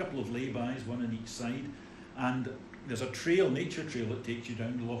 There's a couple of laybys, one on each side, and there's a trail, nature trail, that takes you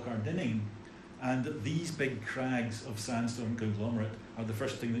down to Loch Ardinning. And these big crags of sandstone conglomerate are the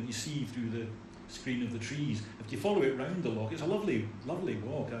first thing that you see through the screen of the trees. If you follow it round the loch, it's a lovely, lovely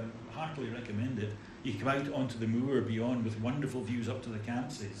walk. I heartily recommend it. You come out onto the moor beyond with wonderful views up to the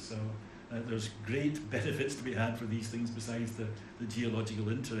Campsies. So there's great benefits to be had for these things besides the geological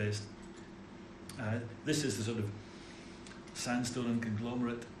interest. This is the sort of sandstone and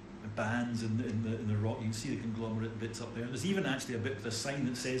conglomerate bands in the rock. You can see the conglomerate bits up there. There's even actually a bit with a sign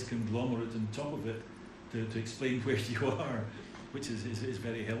that says conglomerate on top of it to explain where you are, which is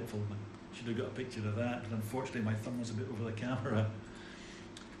very helpful. I should have got a picture of that, but unfortunately my thumb was a bit over the camera.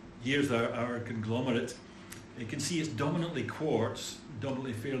 Here's our conglomerate. You can see it's dominantly quartz,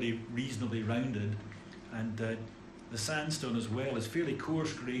 dominantly fairly reasonably rounded, and the sandstone as well is fairly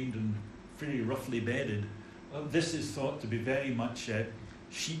coarse-grained and fairly roughly bedded. This is thought to be very much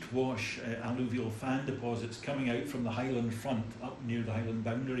sheet wash alluvial fan deposits coming out from the highland front up near the highland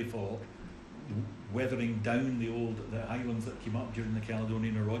boundary fault, weathering down the highlands that came up during the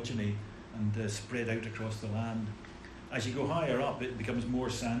Caledonian orogeny and spread out across the land. As you go higher up, it becomes more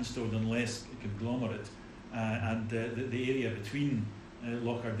sandstone and less conglomerate, and the area between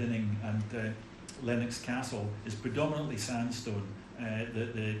Lochardinning and Lennox Castle is predominantly sandstone.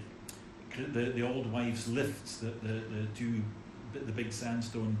 The Old Wives' Lifts, the big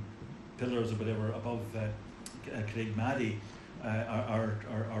sandstone pillars or whatever above Craigmaddy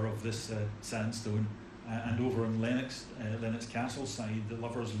are of this sandstone. And over on Lennox Castle side, the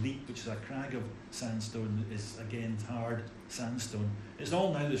Lover's Leap, which is a crag of sandstone, is again hard sandstone. It's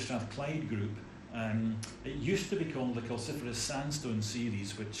all now the Strathclyde group. It used to be called the Calciferous Sandstone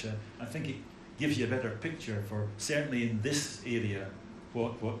Series, which I think it gives you a better picture for, certainly in this area,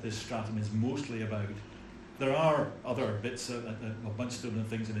 what this stratum is mostly about. There are other bits of mudstone and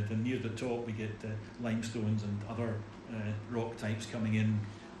things in it, and near the top we get limestones and other rock types coming in,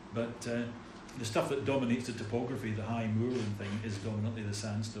 but the stuff that dominates the topography, the high moorland thing, is dominantly the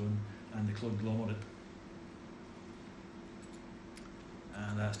sandstone and the conglomerate.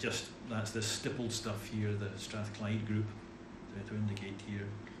 And that's this stippled stuff here, the Strathclyde group, to indicate here,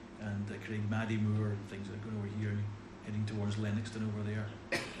 and the Craigmaddy Moor and things that are going over here, heading towards Lennoxton over there.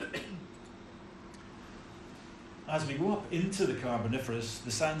 As we go up into the Carboniferous,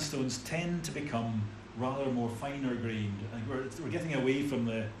 the sandstones tend to become rather more finer grained. And we're getting away from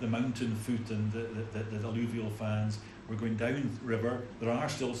the mountain foot and the alluvial fans. We're going down river. There are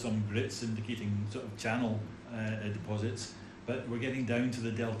still some grits indicating sort of channel deposits, but we're getting down to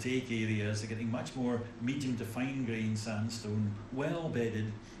the deltaic areas. They're getting much more medium to fine grained sandstone, well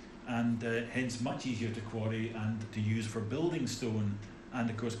bedded, and hence much easier to quarry and to use for building stone. And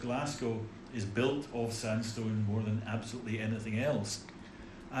of course Glasgow is built of sandstone more than absolutely anything else.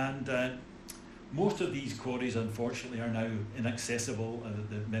 And most of these quarries unfortunately are now inaccessible.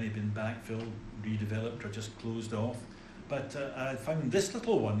 Many have been backfilled, redeveloped, or just closed off. But I found this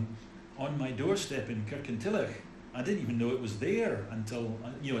little one on my doorstep in Kirkintilloch. I didn't even know it was there until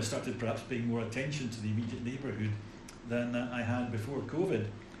I started perhaps paying more attention to the immediate neighbourhood than I had before COVID.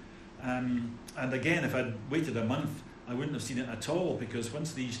 And again, if I'd waited a month, I wouldn't have seen it at all, because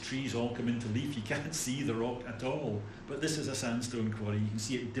once these trees all come into leaf, you can't see the rock at all. But this is a sandstone quarry. You can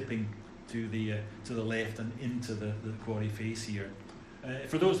see it dipping to the left and into the quarry face here.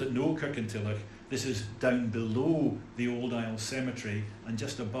 For those that know Kirkintilloch, this is down below the Old Isle Cemetery and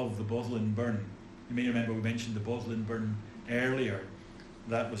just above the Bothlin Burn. You may remember we mentioned the Bothlin Burn earlier.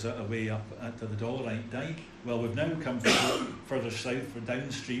 That was a way up at the Dollarite Dyke. Well, we've now come further south, for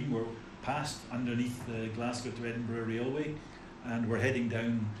downstream. We're past underneath the Glasgow to Edinburgh Railway, and we're heading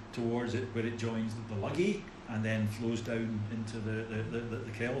down towards it where it joins the Luggy and then flows down into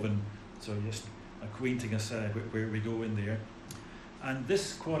the Kelvin. So just acquainting us where we go in there. And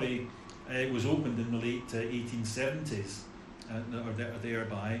this quarry was opened in the late 1870s or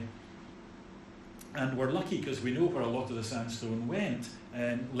thereby. And we're lucky because we know where a lot of the sandstone went.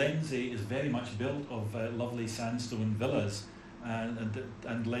 Lenzie is very much built of lovely sandstone villas,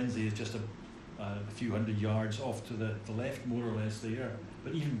 and Lenzie is just a few hundred yards off to the left, more or less there.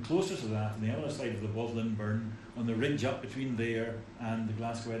 But even closer to that, on the other side of the Bothlin Burn, on the ridge up between there and the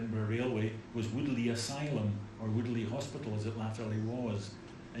Glasgow-Edinburgh Railway, was Woodley Asylum, or Woodley Hospital as it latterly was.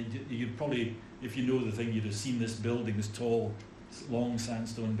 And you'd probably, if you know the thing, you'd have seen this building, this tall, long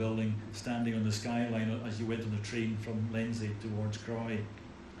sandstone building, standing on the skyline as you went on the train from Lenzie towards Croy.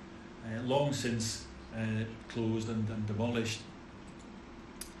 Long since closed and demolished.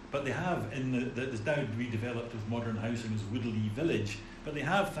 But they have, it's now redeveloped with modern housing as Woodley Village, but they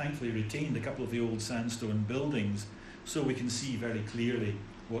have thankfully retained a couple of the old sandstone buildings, so we can see very clearly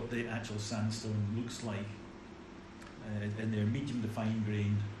what the actual sandstone looks like. And they're medium to fine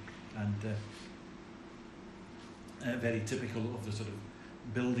grained and very typical of the sort of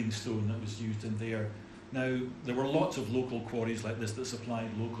building stone that was used in there. Now, there were lots of local quarries like this that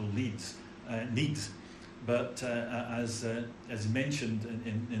supplied local needs, but as mentioned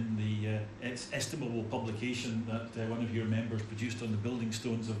in the estimable publication that one of your members produced on the building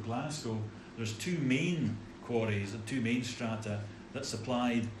stones of Glasgow, there's two main quarries and two main strata that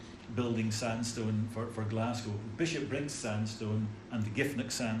supplied building sandstone for Glasgow: Bishopbriggs sandstone and the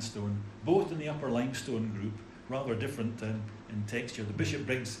Giffnock sandstone, both in the upper limestone group, rather different in texture. The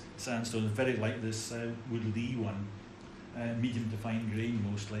Bishopbriggs sandstone is very like this Woodley one, medium to fine grain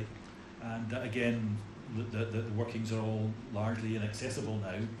mostly, and again the workings are all largely inaccessible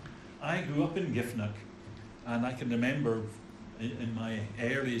now. I grew up in Giffnock, and I can remember in my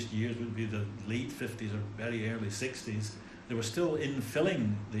earliest years, would be the late 50s or very early 60s, they were still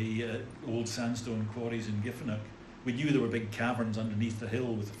infilling the old sandstone quarries in Giffnock. We knew there were big caverns underneath the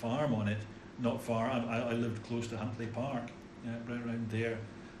hill with a farm on it, not far. I lived close to Huntley Park, right around there,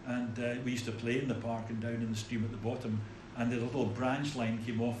 and we used to play in the park and down in the stream at the bottom, and the little branch line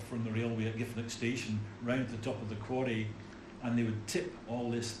came off from the railway at Giffnock Station round to the top of the quarry, and they would tip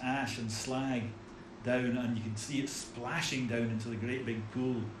all this ash and slag down, and you can see it splashing down into the great big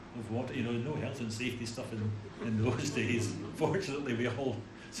pool of water. You know, no health and safety stuff in those days. Fortunately, we all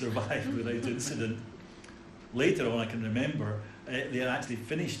survived without incident. Later on, I can remember, they had actually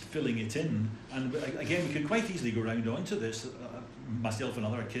finished filling it in, and again, we could quite easily go round onto this, myself and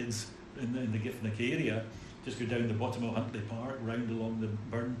other kids in the Giffnock area, just go down the bottom of Huntley Park, round along the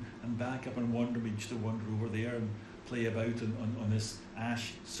burn, and back up and wander. We used to wander over there and play about on this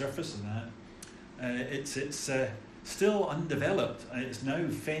ash surface and that. It's still undeveloped. It's now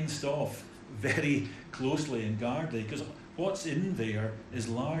fenced off very closely and guarded, because what's in there is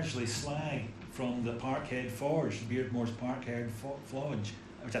largely slag from the Parkhead Forge, Beardmore's Parkhead Forge,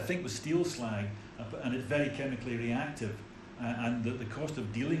 which I think was steel slag, and it's very chemically reactive. And the cost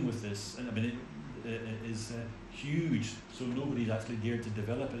of dealing with this, I mean, it is huge. So nobody's actually dared to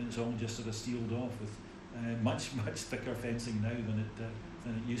develop it. It's all just sort of sealed off with much thicker fencing now than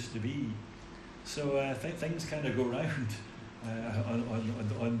it used to be. So things kind of go round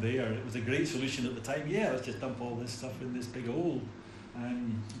on there. It was a great solution at the time. Yeah, let's just dump all this stuff in this big hole.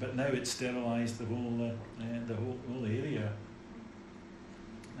 But now it's sterilised the whole area.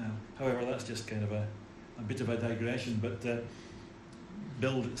 However, that's just kind of a bit of a digression. But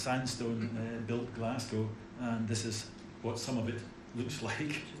build sandstone, built Glasgow, and this is what some of it looks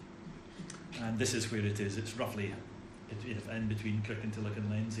like. And this is where it is. It's roughly in between Kirkintilloch and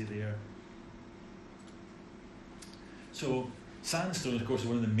Lenzie there. So sandstone, of course, is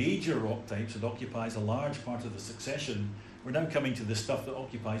one of the major rock types that occupies a large part of the succession. We're now coming to the stuff that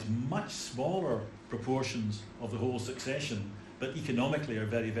occupies much smaller proportions of the whole succession, but economically are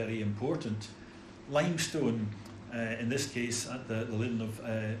very, very important. Limestone, in this case at the Linn of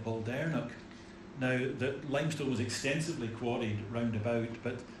Baldernock. Now, the limestone was extensively quarried round about,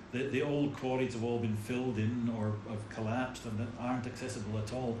 but the old quarries have all been filled in or have collapsed and aren't accessible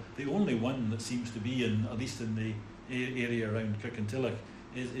at all. The only one that seems to be in, at least in the area around Kirkintilloch,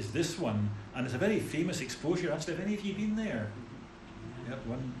 is this one, and it's a very famous exposure. Actually, have any of you been there? Yep,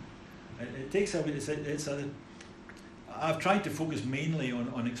 one. It takes I've tried to focus mainly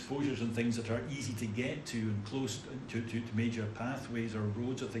on exposures and things that are easy to get to and close to major pathways or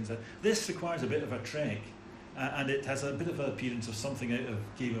roads or things like that. This requires a bit of a trek, and it has a bit of an appearance of something out of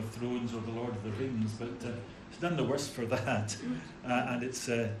Game of Thrones or The Lord of the Rings, but it's none the worse for that. And it's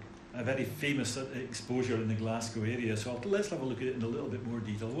a very famous exposure in the Glasgow area. So let's have a look at it in a little bit more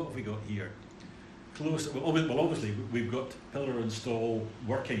detail. What have we got here? Well, obviously we've got pillar and stall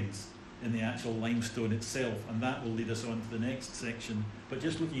workings in the actual limestone itself, and that will lead us on to the next section. But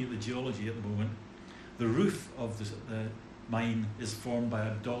just looking at the geology at the moment, the roof of the mine is formed by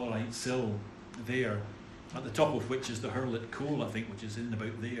a dolerite sill there, at the top of which is the Hurlet coal, I think, which is in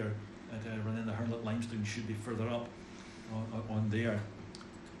about there, and then the Hurlet limestone should be further up on there.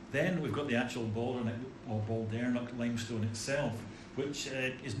 Then we've got the actual Baldernock limestone itself, which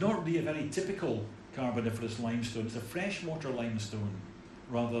is not really a very typical Carboniferous limestone. It's a freshwater limestone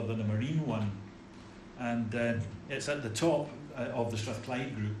rather than a marine one, and it's at the top of the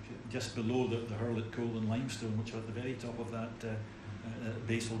Strathclyde group, just below the Hurlet coal and limestone, which are at the very top of that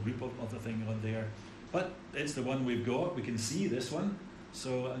basal group of the thing on there. But it's the one we've got. We can see this one,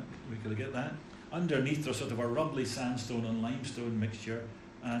 so we could get that. Underneath there's sort of a rubbly sandstone and limestone mixture,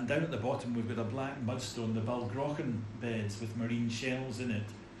 and down at the bottom we've got a black mudstone, the Balgrochen beds with marine shells in it.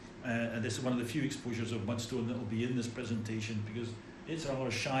 And this is one of the few exposures of mudstone that will be in this presentation, because it's a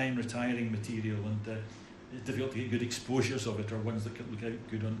rather shy and retiring material, and it's difficult to get good exposures of it, or ones that can look out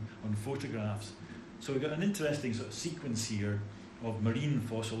good on photographs. So we've got an interesting sort of sequence here of marine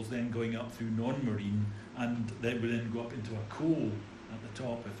fossils then going up through non-marine, and then would then go up into a coal at the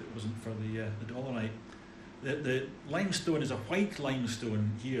top if it wasn't for the dolerite. The limestone is a white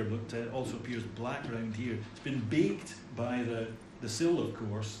limestone here, but also appears black around here. It's been baked by the sill, of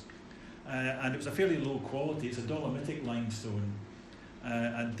course, and it was a fairly low quality. It's a dolomitic limestone,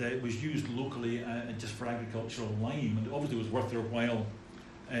 and it was used locally just for agricultural lime, and obviously it was worth their while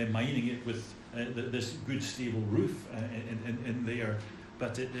mining it with this good stable roof in there,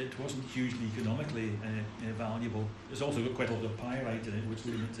 but it wasn't hugely economically valuable. It's also got quite a lot of pyrite in it, which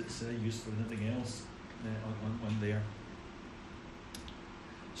limits its use for anything else on there.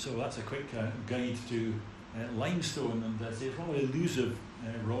 So that's a quick guide to limestone, and it's a rather elusive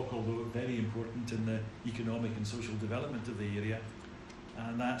rock, although very important in the economic and social development of the area.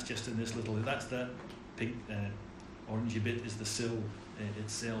 And that's just in this little, that's the pink orangey bit is the sill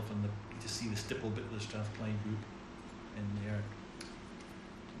itself, and you just see the stipple bit of the Strathclyde group in there.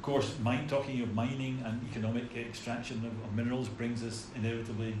 Of course, talking of mining and economic extraction of minerals brings us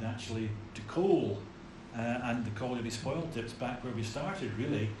inevitably, naturally, to coal. and the colliery spoil tips back where we started,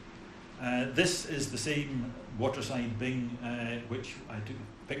 really. This is the same waterside bing which I took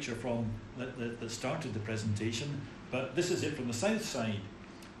a picture from that started the presentation, but this is it from the south side,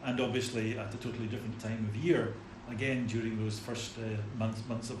 and obviously at a totally different time of year, again during those first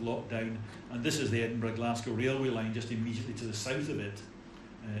months of lockdown. And this is the Edinburgh-Glasgow railway line just immediately to the south of it,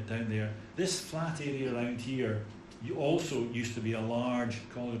 down there. This flat area around here also used to be a large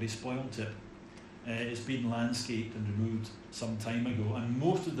colliery spoil tip. It's been landscaped and removed some time ago, and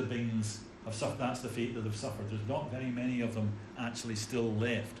most of the bings have suffered. That's the fate that they've suffered. There's not very many of them actually still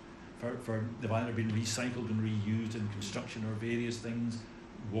left. They've either been recycled and reused in construction or various things,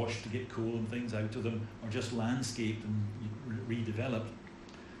 washed to get coal and things out of them, or just landscaped and redeveloped.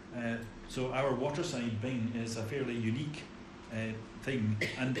 So our waterside bing is a fairly unique thing,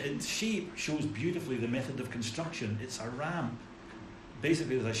 and its shape shows beautifully the method of construction. It's a ramp.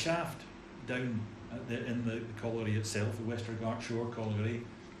 Basically, there's a shaft down in the colliery itself, the Westergart Shore Colliery.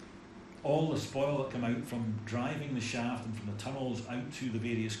 All the spoil that come out from driving the shaft and from the tunnels out to the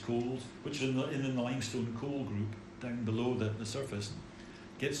various coals, which are in the limestone coal group down below the surface,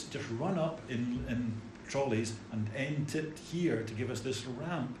 gets just run up in trolleys and end tipped here to give us this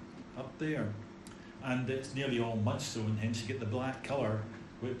ramp up there. And it's nearly all mudstone, hence you get the black colour,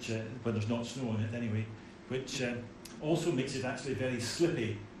 which when there's not snow on it anyway, which also makes it actually very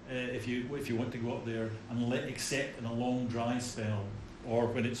slippy if you want to go up there and except in a long dry spell, or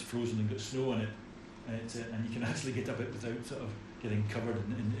when it's frozen and got snow on it, and you can actually get up it without sort of getting covered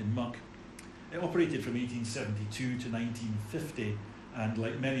in muck. It operated from 1872 to 1950, and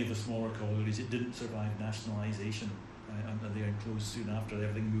like many of the smaller collieries, it didn't survive nationalisation, and they enclosed soon after.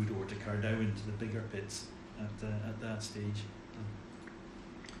 Everything moved over to Cardowan, to the bigger pits at that stage.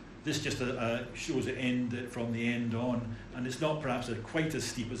 This just shows the end from the end on, and it's not perhaps quite as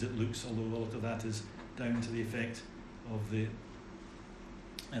steep as it looks, although a lot of that is down to the effect of the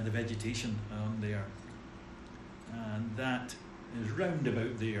vegetation there. And that is round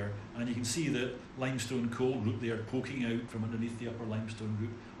about there, and you can see the limestone coal group there poking out from underneath the upper limestone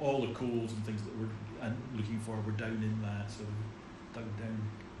group. All the coals and things that we're looking for were down in that, so dug down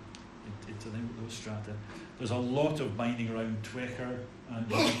into those strata. There's a lot of mining around Twecker and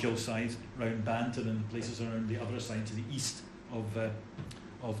Kilsyth, around Banton and places around the other side to the east of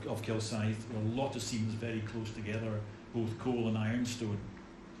Kilsyth. There are a lot of seams very close together, both coal and ironstone.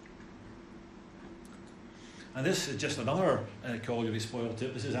 And this is just another colliery spoil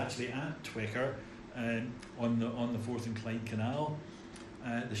tip. This is actually at Twecker on the Forth and Clyde Canal.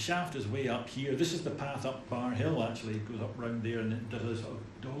 The shaft is way up here. This is the path up Bar Hill, actually. It goes up round there and it does a sort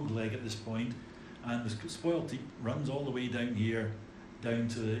of dog leg at this point. And the spoil tip runs all the way down here, down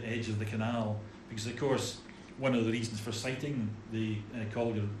to the edge of the canal. Because, of course, one of the reasons for siting the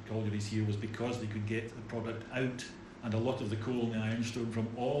collieries here was because they could get the product out, and a lot of the coal and the ironstone from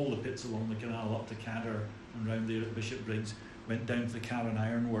all the pits along the canal up to Cadder and round there at Bishopbriggs went down to the Carron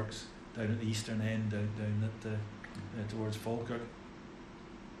Iron Works down at the eastern end, down at towards Falkirk,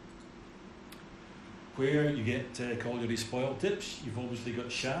 where you get colliery spoil tips. You've obviously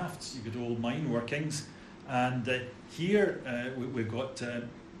got shafts, you've got old mine workings, and here we've got an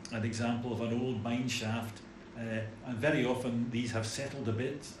example of an old mine shaft. And very often these have settled a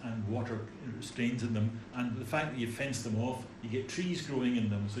bit and water strains in them, and the fact that you fence them off, you get trees growing in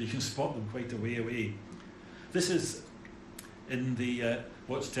them, so you can spot them quite a way away. This is in the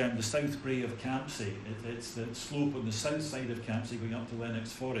what's termed the South Brae of Campsie. It's the slope on the south side of Campsie going up to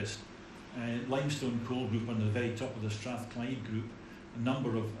Lennox Forest. Limestone coal group on the very top of the Strathclyde group, a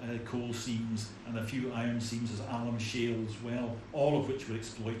number of coal seams and a few iron seams as alum shale as well, all of which were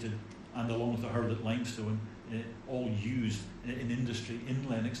exploited, and along with the Hurlet limestone, all used in industry in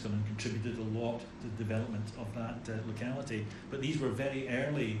Lennoxton and contributed a lot to the development of that locality. But these were very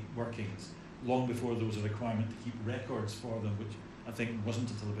early workings, long before there was a requirement to keep records for them, which I think wasn't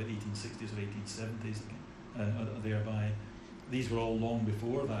until about 1860s or 1870s thereby. These were all long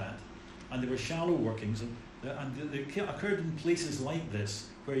before that. And they were shallow workings, and they occurred in places like this,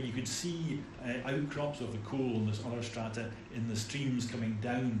 where you could see outcrops of the coal and this other strata in the streams coming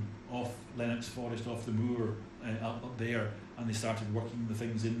down off Lennox Forest, off the moor up there, and they started working the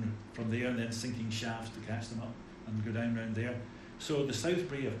things in from there and then sinking shafts to catch them up and go down round there. So the South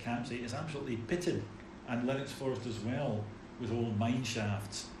Brae of Campsie is absolutely pitted, and Lennox Forest as well, with old mine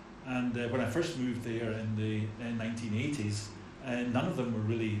shafts. And when I first moved there in the 1980s, none of them were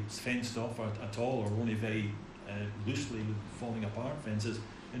really fenced off at all, or only very loosely with falling apart fences.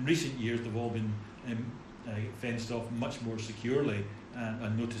 In recent years, they've all been fenced off much more securely,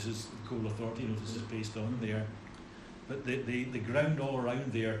 and notices, the Coal Authority notices based on there. But the ground all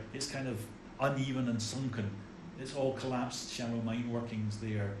around there, it's kind of uneven and sunken. It's all collapsed shallow mine workings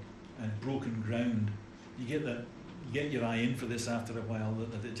there, and broken ground. You get your eye in for this after a while,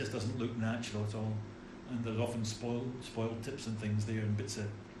 that it just doesn't look natural at all. And there's often spoiled tips and things there, and bits of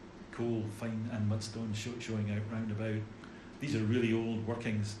coal, fine and mudstone showing out round about. These are really old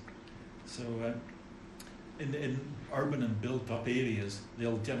workings. So in urban and built-up areas,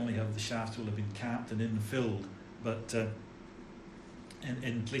 they'll generally have the shafts will have been capped and infilled, but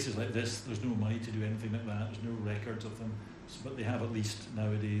in places like this, there's no money to do anything like that. There's no records of them, but they have at least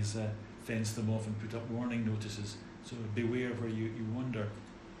nowadays fenced them off and put up warning notices. So beware where you wander.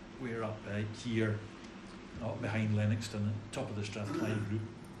 We're up here, up behind Lennoxton, at top of the Strathkelvin group,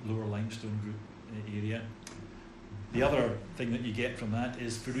 lower limestone group area. The other thing that you get from that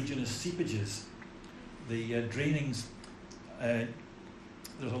is ferruginous seepages. The drainings,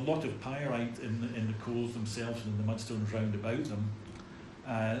 there's a lot of pyrite in the coals themselves and in the mudstones round about them.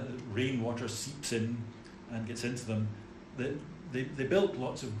 Rainwater seeps in and gets into them. They built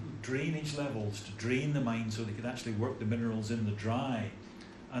lots of drainage levels to drain the mine so they could actually work the minerals in the dry.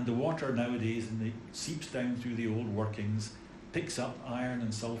 And the water nowadays seeps down through the old workings, picks up iron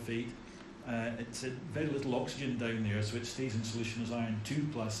and sulfate. It's very little oxygen down there, so it stays in solution as iron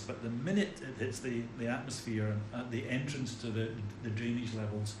 2+, but the minute it hits the atmosphere at the entrance to the drainage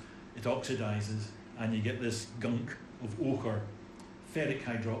levels, it oxidizes and you get this gunk of ochre. Ferric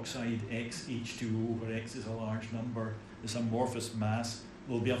hydroxide, XH2O, where X is a large number, this amorphous mass.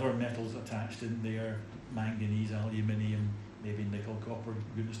 There'll be other metals attached in there, manganese, aluminium, maybe nickel, copper,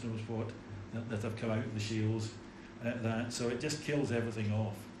 goodness knows what, that have come out of the shales. So it just kills everything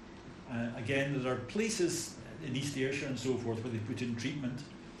off. Again, there are places in East Ayrshire and so forth where they put in treatment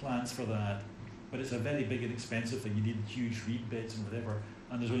plants for that, but it's a very big and expensive thing. You need huge reed beds and whatever,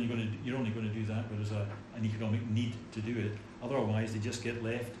 and you're only going to do that where there's an economic need to do it. Otherwise, they just get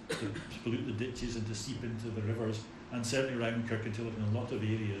left to pollute the ditches and to seep into the rivers. And certainly around Kirkintilloch in a lot of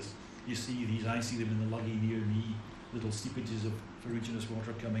areas, you see these. I see them in the Luggy near me, little seepages of ferruginous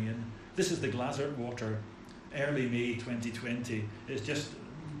water coming in. This is the Glacial water, early May 2020. It's just,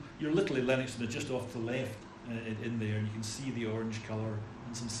 you're literally Lennoxton, just off to the left in there, and you can see the orange colour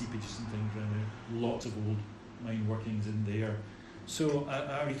and some seepages and things around there. Lots of old mine workings in there. So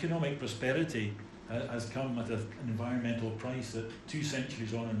our economic prosperity has come at an environmental price that 2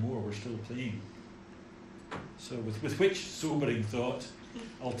 centuries on and more we're still paying. So with which sobering thought,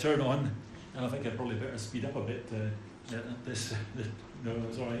 I'll turn on, and I think I'd probably better speed up a bit. No, it's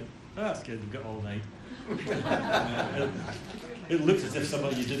all right. That's good, we've got all night. It looks as if some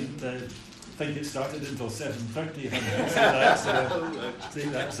of you didn't think it started until 7:30. If I'm say that, so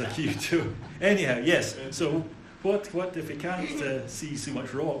take that as a cue too. Anyhow, yes. So what if we can't see so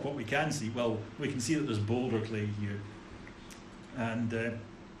much rock? What we can see, well, we can see that there's boulder clay here, and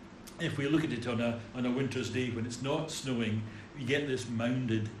if we look at it on a winter's day when it's not snowing, you get this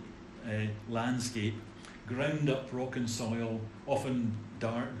mounded landscape, ground up rock and soil, often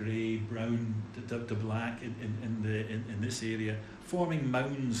dark grey, brown to black in this area, forming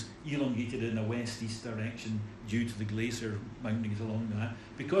mounds elongated in a west-east direction due to the glacier moundings along that.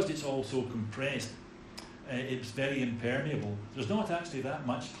 Because it's all so compressed, it's very impermeable. There's not actually that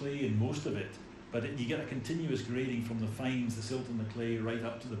much clay in most of it, but you get a continuous grading from the fines, the silt and the clay, right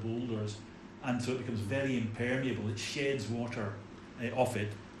up to the boulders, and so it becomes very impermeable. It sheds water off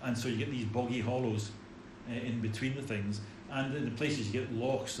it, and so you get these boggy hollows in between the things. And in the places you get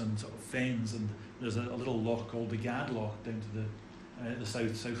lochs and sort of fens, and there's a little loch called the Gadloch down to the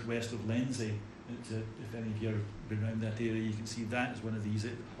southwest of Lenzie. If any of you have been around that area, you can see that as one of these.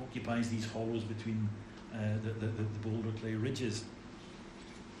 It occupies these hollows between the boulder clay ridges.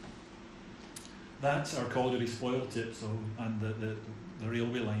 That's our colliery spoil tip, and the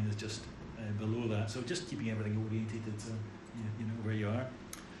railway line is just below that. So just keeping everything orientated, so you know where you are.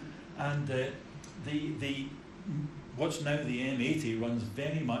 And the what's now the M80 runs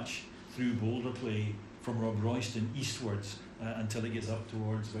very much through boulder clay from Rob-Royston eastwards until it gets up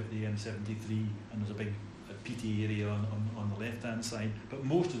towards about the M73, and there's a big peaty area on the left-hand side. But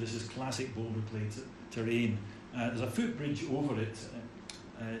most of this is classic boulder clay terrain. There's a footbridge over it.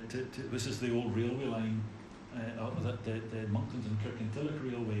 This is the old railway line, the Monklands and Kirkintilloch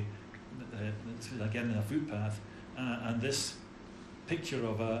railway. It's again in a footpath, and this picture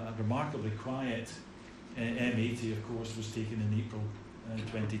of a remarkably quiet M80, of course, was taken in April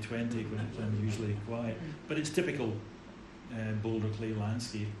 2020 when it's unusually quiet. But it's typical boulder clay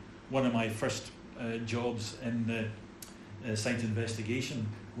landscape. One of my first jobs in site investigation,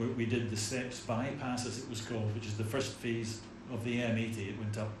 where we did the Steps bypass, as it was called, which is the first phase of the M80. It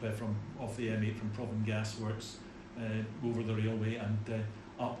went up off the M8 from Proven Gas Works over the railway, and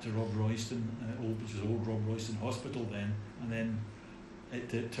up to Rob Royston, which was old Rob Royston Hospital then, and then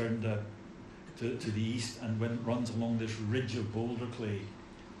it turned to the east and runs along this ridge of boulder clay.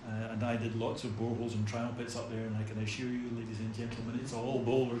 And I did lots of boreholes and trial pits up there, and I can assure you, ladies and gentlemen, it's all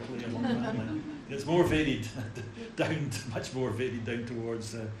boulder clay along that line. It's more varied, much more varied down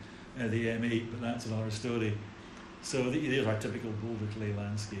towards the M8, but that's another story. So there's our typical boulder clay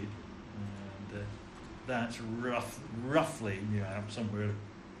landscape, and that's roughly somewhere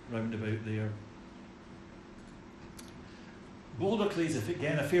round about there. Boulder clay is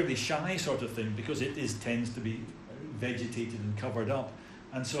again a fairly shy sort of thing because it tends to be vegetated and covered up.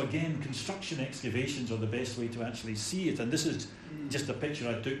 And so again, construction excavations are the best way to actually see it. And this is just a picture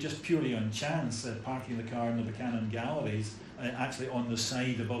I took just purely on chance, parking the car in the Buchanan Galleries, actually on the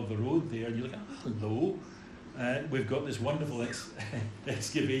side above the road there. And you're like, oh, hello. We've got this wonderful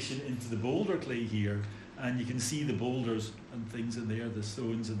excavation into the boulder clay here. And you can see the boulders and things in there, the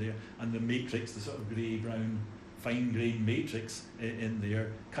stones in there, and the matrix, the sort of grey-brown, fine-grained matrix in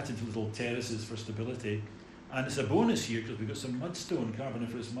there, cut into little terraces for stability. And it's a bonus here because we've got some mudstone,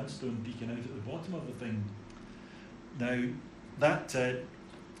 Carboniferous mudstone peeking out at the bottom of the thing. Now, that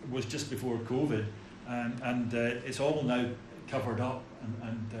was just before COVID, and it's all now covered up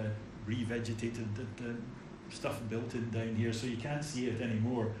and revegetated, stuff built in down here, so you can't see it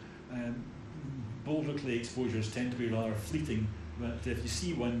anymore. Boulder clay exposures tend to be rather fleeting, but if you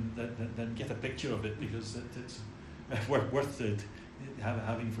see one, then get a picture of it because it's worth it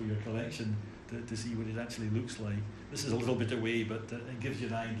having for your collection. To see what it actually looks like. This is a little bit away, but it gives you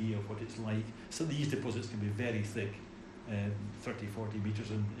an idea of what it's like. So these deposits can be very thick, 30, 40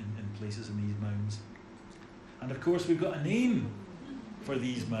 metres in places in these mounds. And of course we've got a name for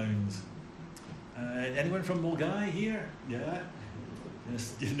these mounds. Anyone from Milngavie here? Yeah?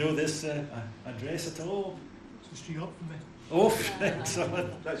 Yes. Do you know this address at all? It's the street up from there. Oh,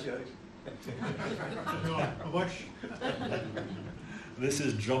 excellent. That's yours. No, I wish. This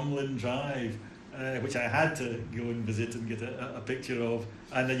is Drumlin Drive, which I had to go and visit and get a picture of.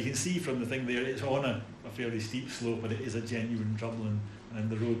 And you can see from the thing there, it's on a fairly steep slope, but it is a genuine drumlin, and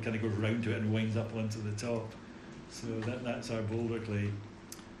the road kind of goes round to it and winds up onto the top. So that's our boulder clay.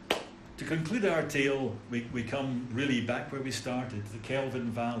 To conclude our tale, we come really back where we started, the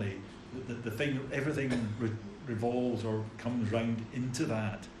Kelvin Valley. The thing, everything revolves or comes round into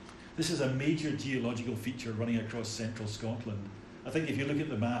that. This is a major geological feature running across central Scotland. I think if you look at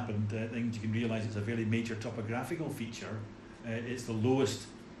the map and things, you can realise it's a very major topographical feature. It's the lowest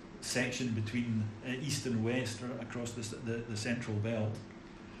section between east and west across the central belt.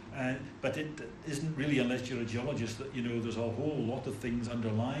 But it isn't really, unless you're a geologist, that you know there's a whole lot of things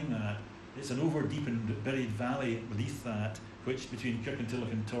underlying that. It's an over-deepened buried valley beneath that, which between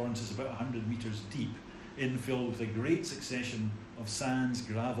Kirkintilloch and Torrance is about 100 metres deep, infilled with a great succession of sands,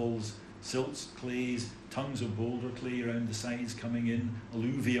 gravels, silts, clays, tongues of boulder clay around the sides coming in,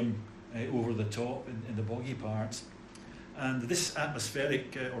 alluvium over the top in the boggy parts. And this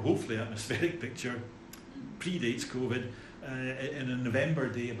atmospheric, or hopefully atmospheric picture, predates COVID in a November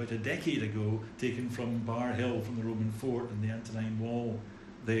day about a decade ago, taken from Bar Hill, from the Roman fort and the Antonine Wall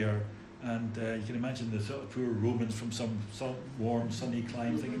there. And you can imagine the sort of poor Romans from some warm, sunny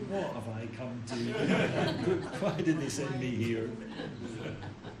clime thinking, what have I come to? Why did they send me here?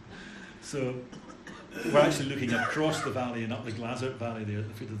 So we're actually looking across the valley and up the Glacial Valley there at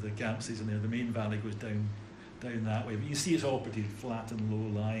the foot of the Campsies, and there the main valley goes down that way. But you see it's all pretty flat and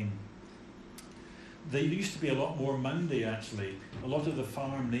low-lying. There used to be a lot more moundy actually. A lot of the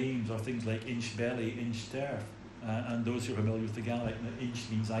farm names are things like Inchbelly, Inchterf, and those who are familiar with the Gaelic, Inch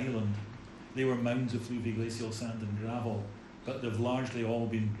means island. They were mounds of fluvio-glacial sand and gravel, but they've largely all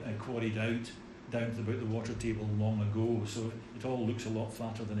been quarried out down to about the water table long ago, so it all looks a lot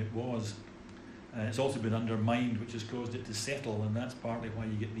flatter than it was. It's also been undermined, which has caused it to settle, and that's partly why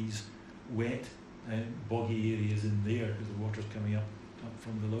you get these wet, boggy areas in there, because the water's coming up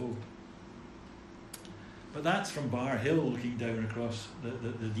from below. But that's from Bar Hill looking down across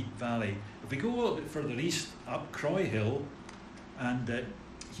the deep valley. If we go a little bit further east, up Croy Hill, and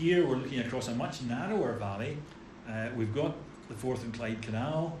here we're looking across a much narrower valley. We've got the Forth and Clyde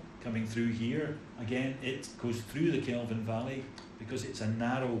Canal coming through here. Again, it goes through the Kelvin Valley because it's a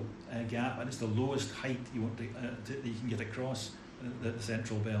narrow gap, and it's the lowest height you want that you can get across the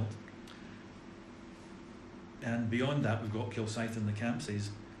central belt. And beyond that, we've got Kilsyth and the Campsies.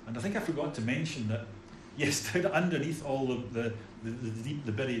 And I think I forgot to mention that, yes, underneath all of the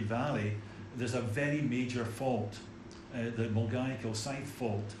buried valley, there's a very major fault, the Milngavie-Kilsyth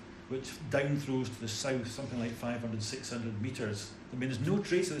fault, which down throws to the south, something like 500, 600 metres. I mean, there's no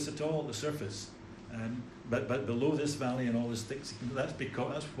trace of this at all at the surface. But below this valley and all this thick,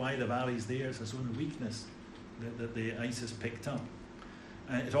 that's why the valley's there. It's its own weakness that the ice has picked up.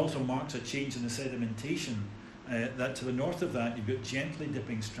 It also marks a change in the sedimentation. That to the north of that, you've got gently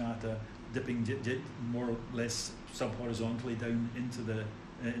dipping strata, dipping more or less subhorizontally down into the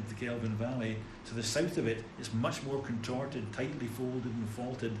Kelvin Valley. To the south of it, it's much more contorted, tightly folded and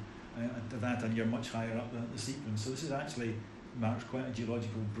faulted to that, and you're much higher up the sequence. So this is actually marks quite a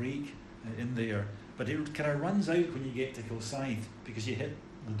geological break in there. But it kind of runs out when you get to Kilsyth because you hit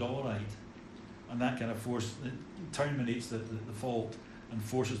the dolerite, and that kind of terminates the fault and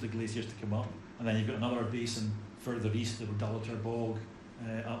forces the glaciers to come up. And then you've got another basin further east, the Dullator Bog,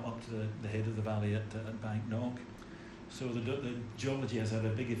 up to the head of the valley at Banknock. So the geology has had a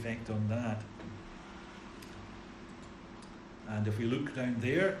big effect on that. And if we look down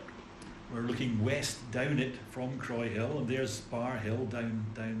there, we're looking west down it from Croy Hill, and there's Bar Hill down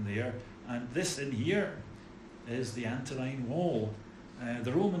there. And this in here is the Antonine Wall.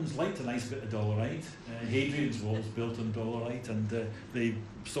 The Romans liked a nice bit of dolerite. Hadrian's Wall was built on dolerite, and they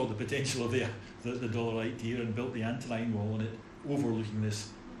saw the potential of the dolerite here and built the Antonine Wall, and it overlooking this,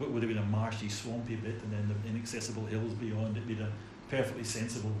 what would have been a marshy, swampy bit, and then the inaccessible hills beyond. It made a perfectly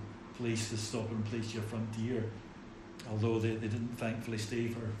sensible place to stop and place your frontier, although they didn't thankfully stay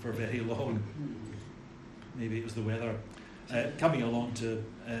for very long. Maybe it was the weather. Coming along to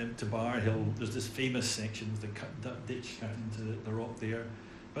Bar Hill, there's this famous section with the ditch cut into the rock there.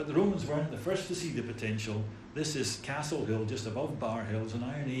 But the Romans weren't the first to see the potential. This is Castle Hill, just above Bar Hill. It's an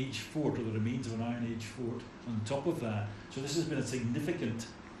Iron Age fort, or the remains of an Iron Age fort on top of that. So this has been a significant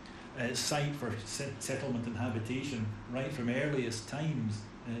site for settlement and habitation right from earliest times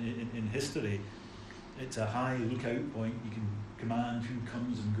in history. It's a high lookout point. You can command who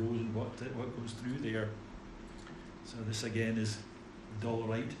comes and goes and what goes through there. So this again is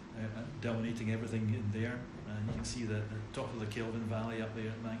dolerite dominating everything in there, and you can see the top of the Kelvin Valley up there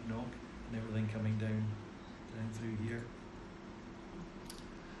at Banknock and everything coming down through here.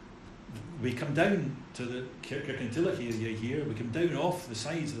 We come down to the Kirkintilloch area here. We come down off the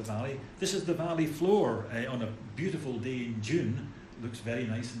sides of the valley. This is the valley floor on a beautiful day in June. It looks very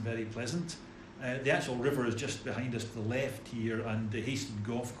nice and very pleasant. The actual river is just behind us to the left here, and the Hasted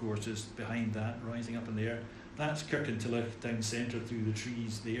Golf Course is behind that, rising up in there. That's Kirkintilloch down centre through the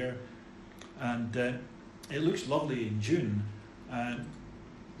trees there, and it looks lovely in June.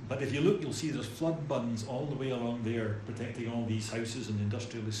 But if you look, you'll see there's flood buns all the way along there, protecting all these houses and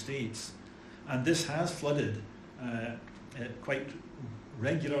industrial estates. And this has flooded quite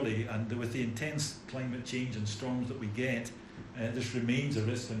regularly, and with the intense climate change and storms that we get, this remains a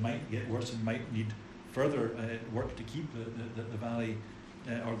risk and might get worse and might need further work to keep the valley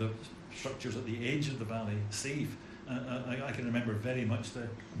or the structures at the edge of the valley safe. I can remember very much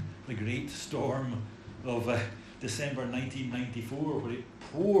the great storm of December 1994, where it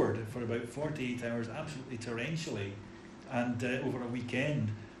poured for about 48 hours, absolutely torrentially, and over a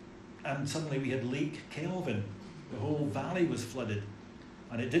weekend. And suddenly we had Lake Kelvin. The whole valley was flooded,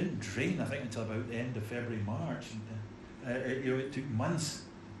 and it didn't drain, I think, until about the end of February, March. And, it took months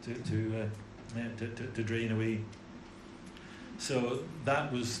to drain away. So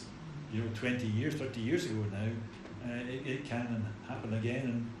that was 20 years, 30 years ago now. It can happen again,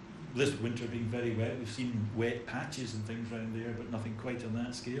 and this winter being very wet, we've seen wet patches and things around there, but nothing quite on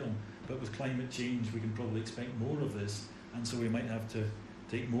that scale. But with climate change, we can probably expect more of this, and so we might have to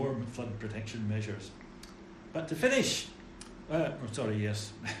take more flood protection measures. But to finish, we're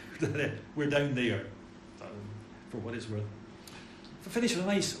down there, for what it's worth. To finish with a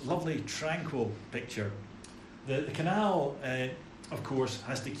nice, lovely, tranquil picture. The canal, of course,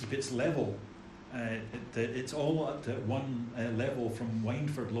 has to keep its level. It's all at one level from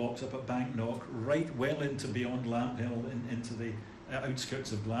Windford Locks up at Banknock, right well into beyond Lamp Hill, into the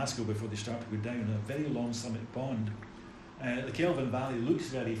outskirts of Glasgow before they start to go down, a very long summit pond. The Kelvin Valley looks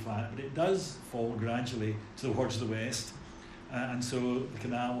very flat, but it does fall gradually towards the west, and so the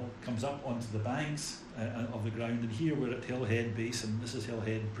canal comes up onto the banks of the ground, and here we're at Hillhead Basin. This is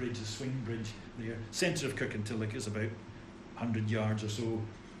Hillhead Bridge, a swing bridge there. Centre of Kirkintilloch is about 100 yards or so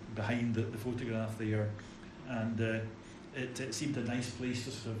behind the photograph there, and it seemed a nice place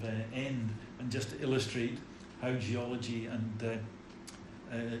to sort of end and just to illustrate how geology and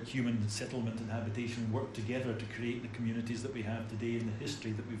human settlement and habitation work together to create the communities that we have today and the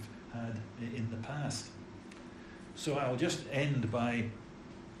history that we've had in the past. So I'll just end by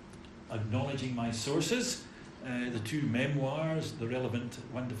acknowledging my sources, the two memoirs, the relevant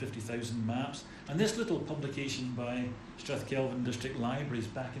 1 to 50,000 maps, and this little publication by Strathkelvin District Libraries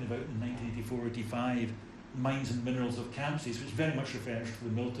back in about 1984-85 mines and minerals of Campsie, which very much refers to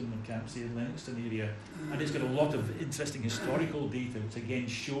the Milton and Campsie and Lennoxton area. And it's got a lot of interesting historical data, which again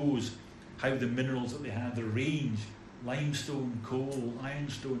shows how the minerals that they have, the range, limestone, coal,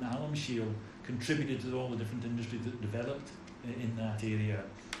 ironstone, alum shale, contributed to all the different industries that developed in that area,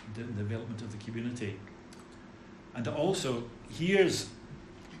 the development of the community. And also, here's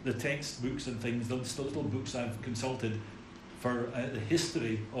the textbooks and things, the little books I've consulted for the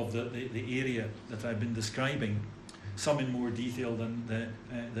history of the area that I've been describing. Some in more detail than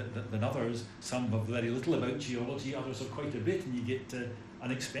others. Some have very little about geology, others have quite a bit, and you get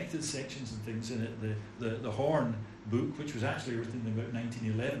unexpected sections and things in it. The Horn book, which was actually written in about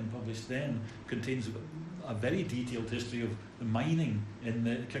 1911, published then, contains a very detailed history of the mining in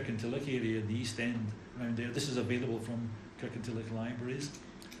the Kirkintilloch area, the East End around there. This is available from Kirkintilloch libraries,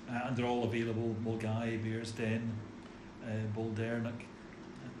 and they're all available: Milngavie, Bearsden, Buldernock,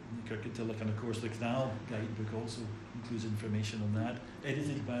 Kirkintilloch, and of course the Canal guidebook also includes information on that,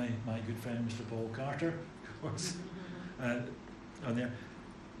 edited by my good friend Mr. Paul Carter, of course, on there.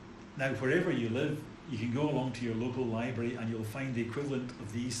 Now, wherever you live, you can go along to your local library and you'll find the equivalent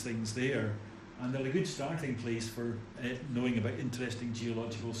of these things there, and they're a good starting place for knowing about interesting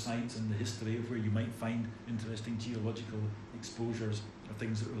geological sites and the history of where you might find interesting geological exposures or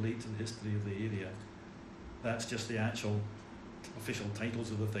things that relate to the history of the area. That's just the actual official titles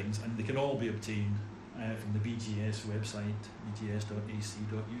of the things, and they can all be obtained from the BGS website,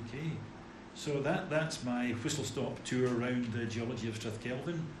 bgs.ac.uk. So that's my whistle-stop tour around the Geology of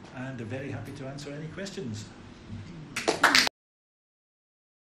Strathkelvin, and I'm very happy to answer any questions.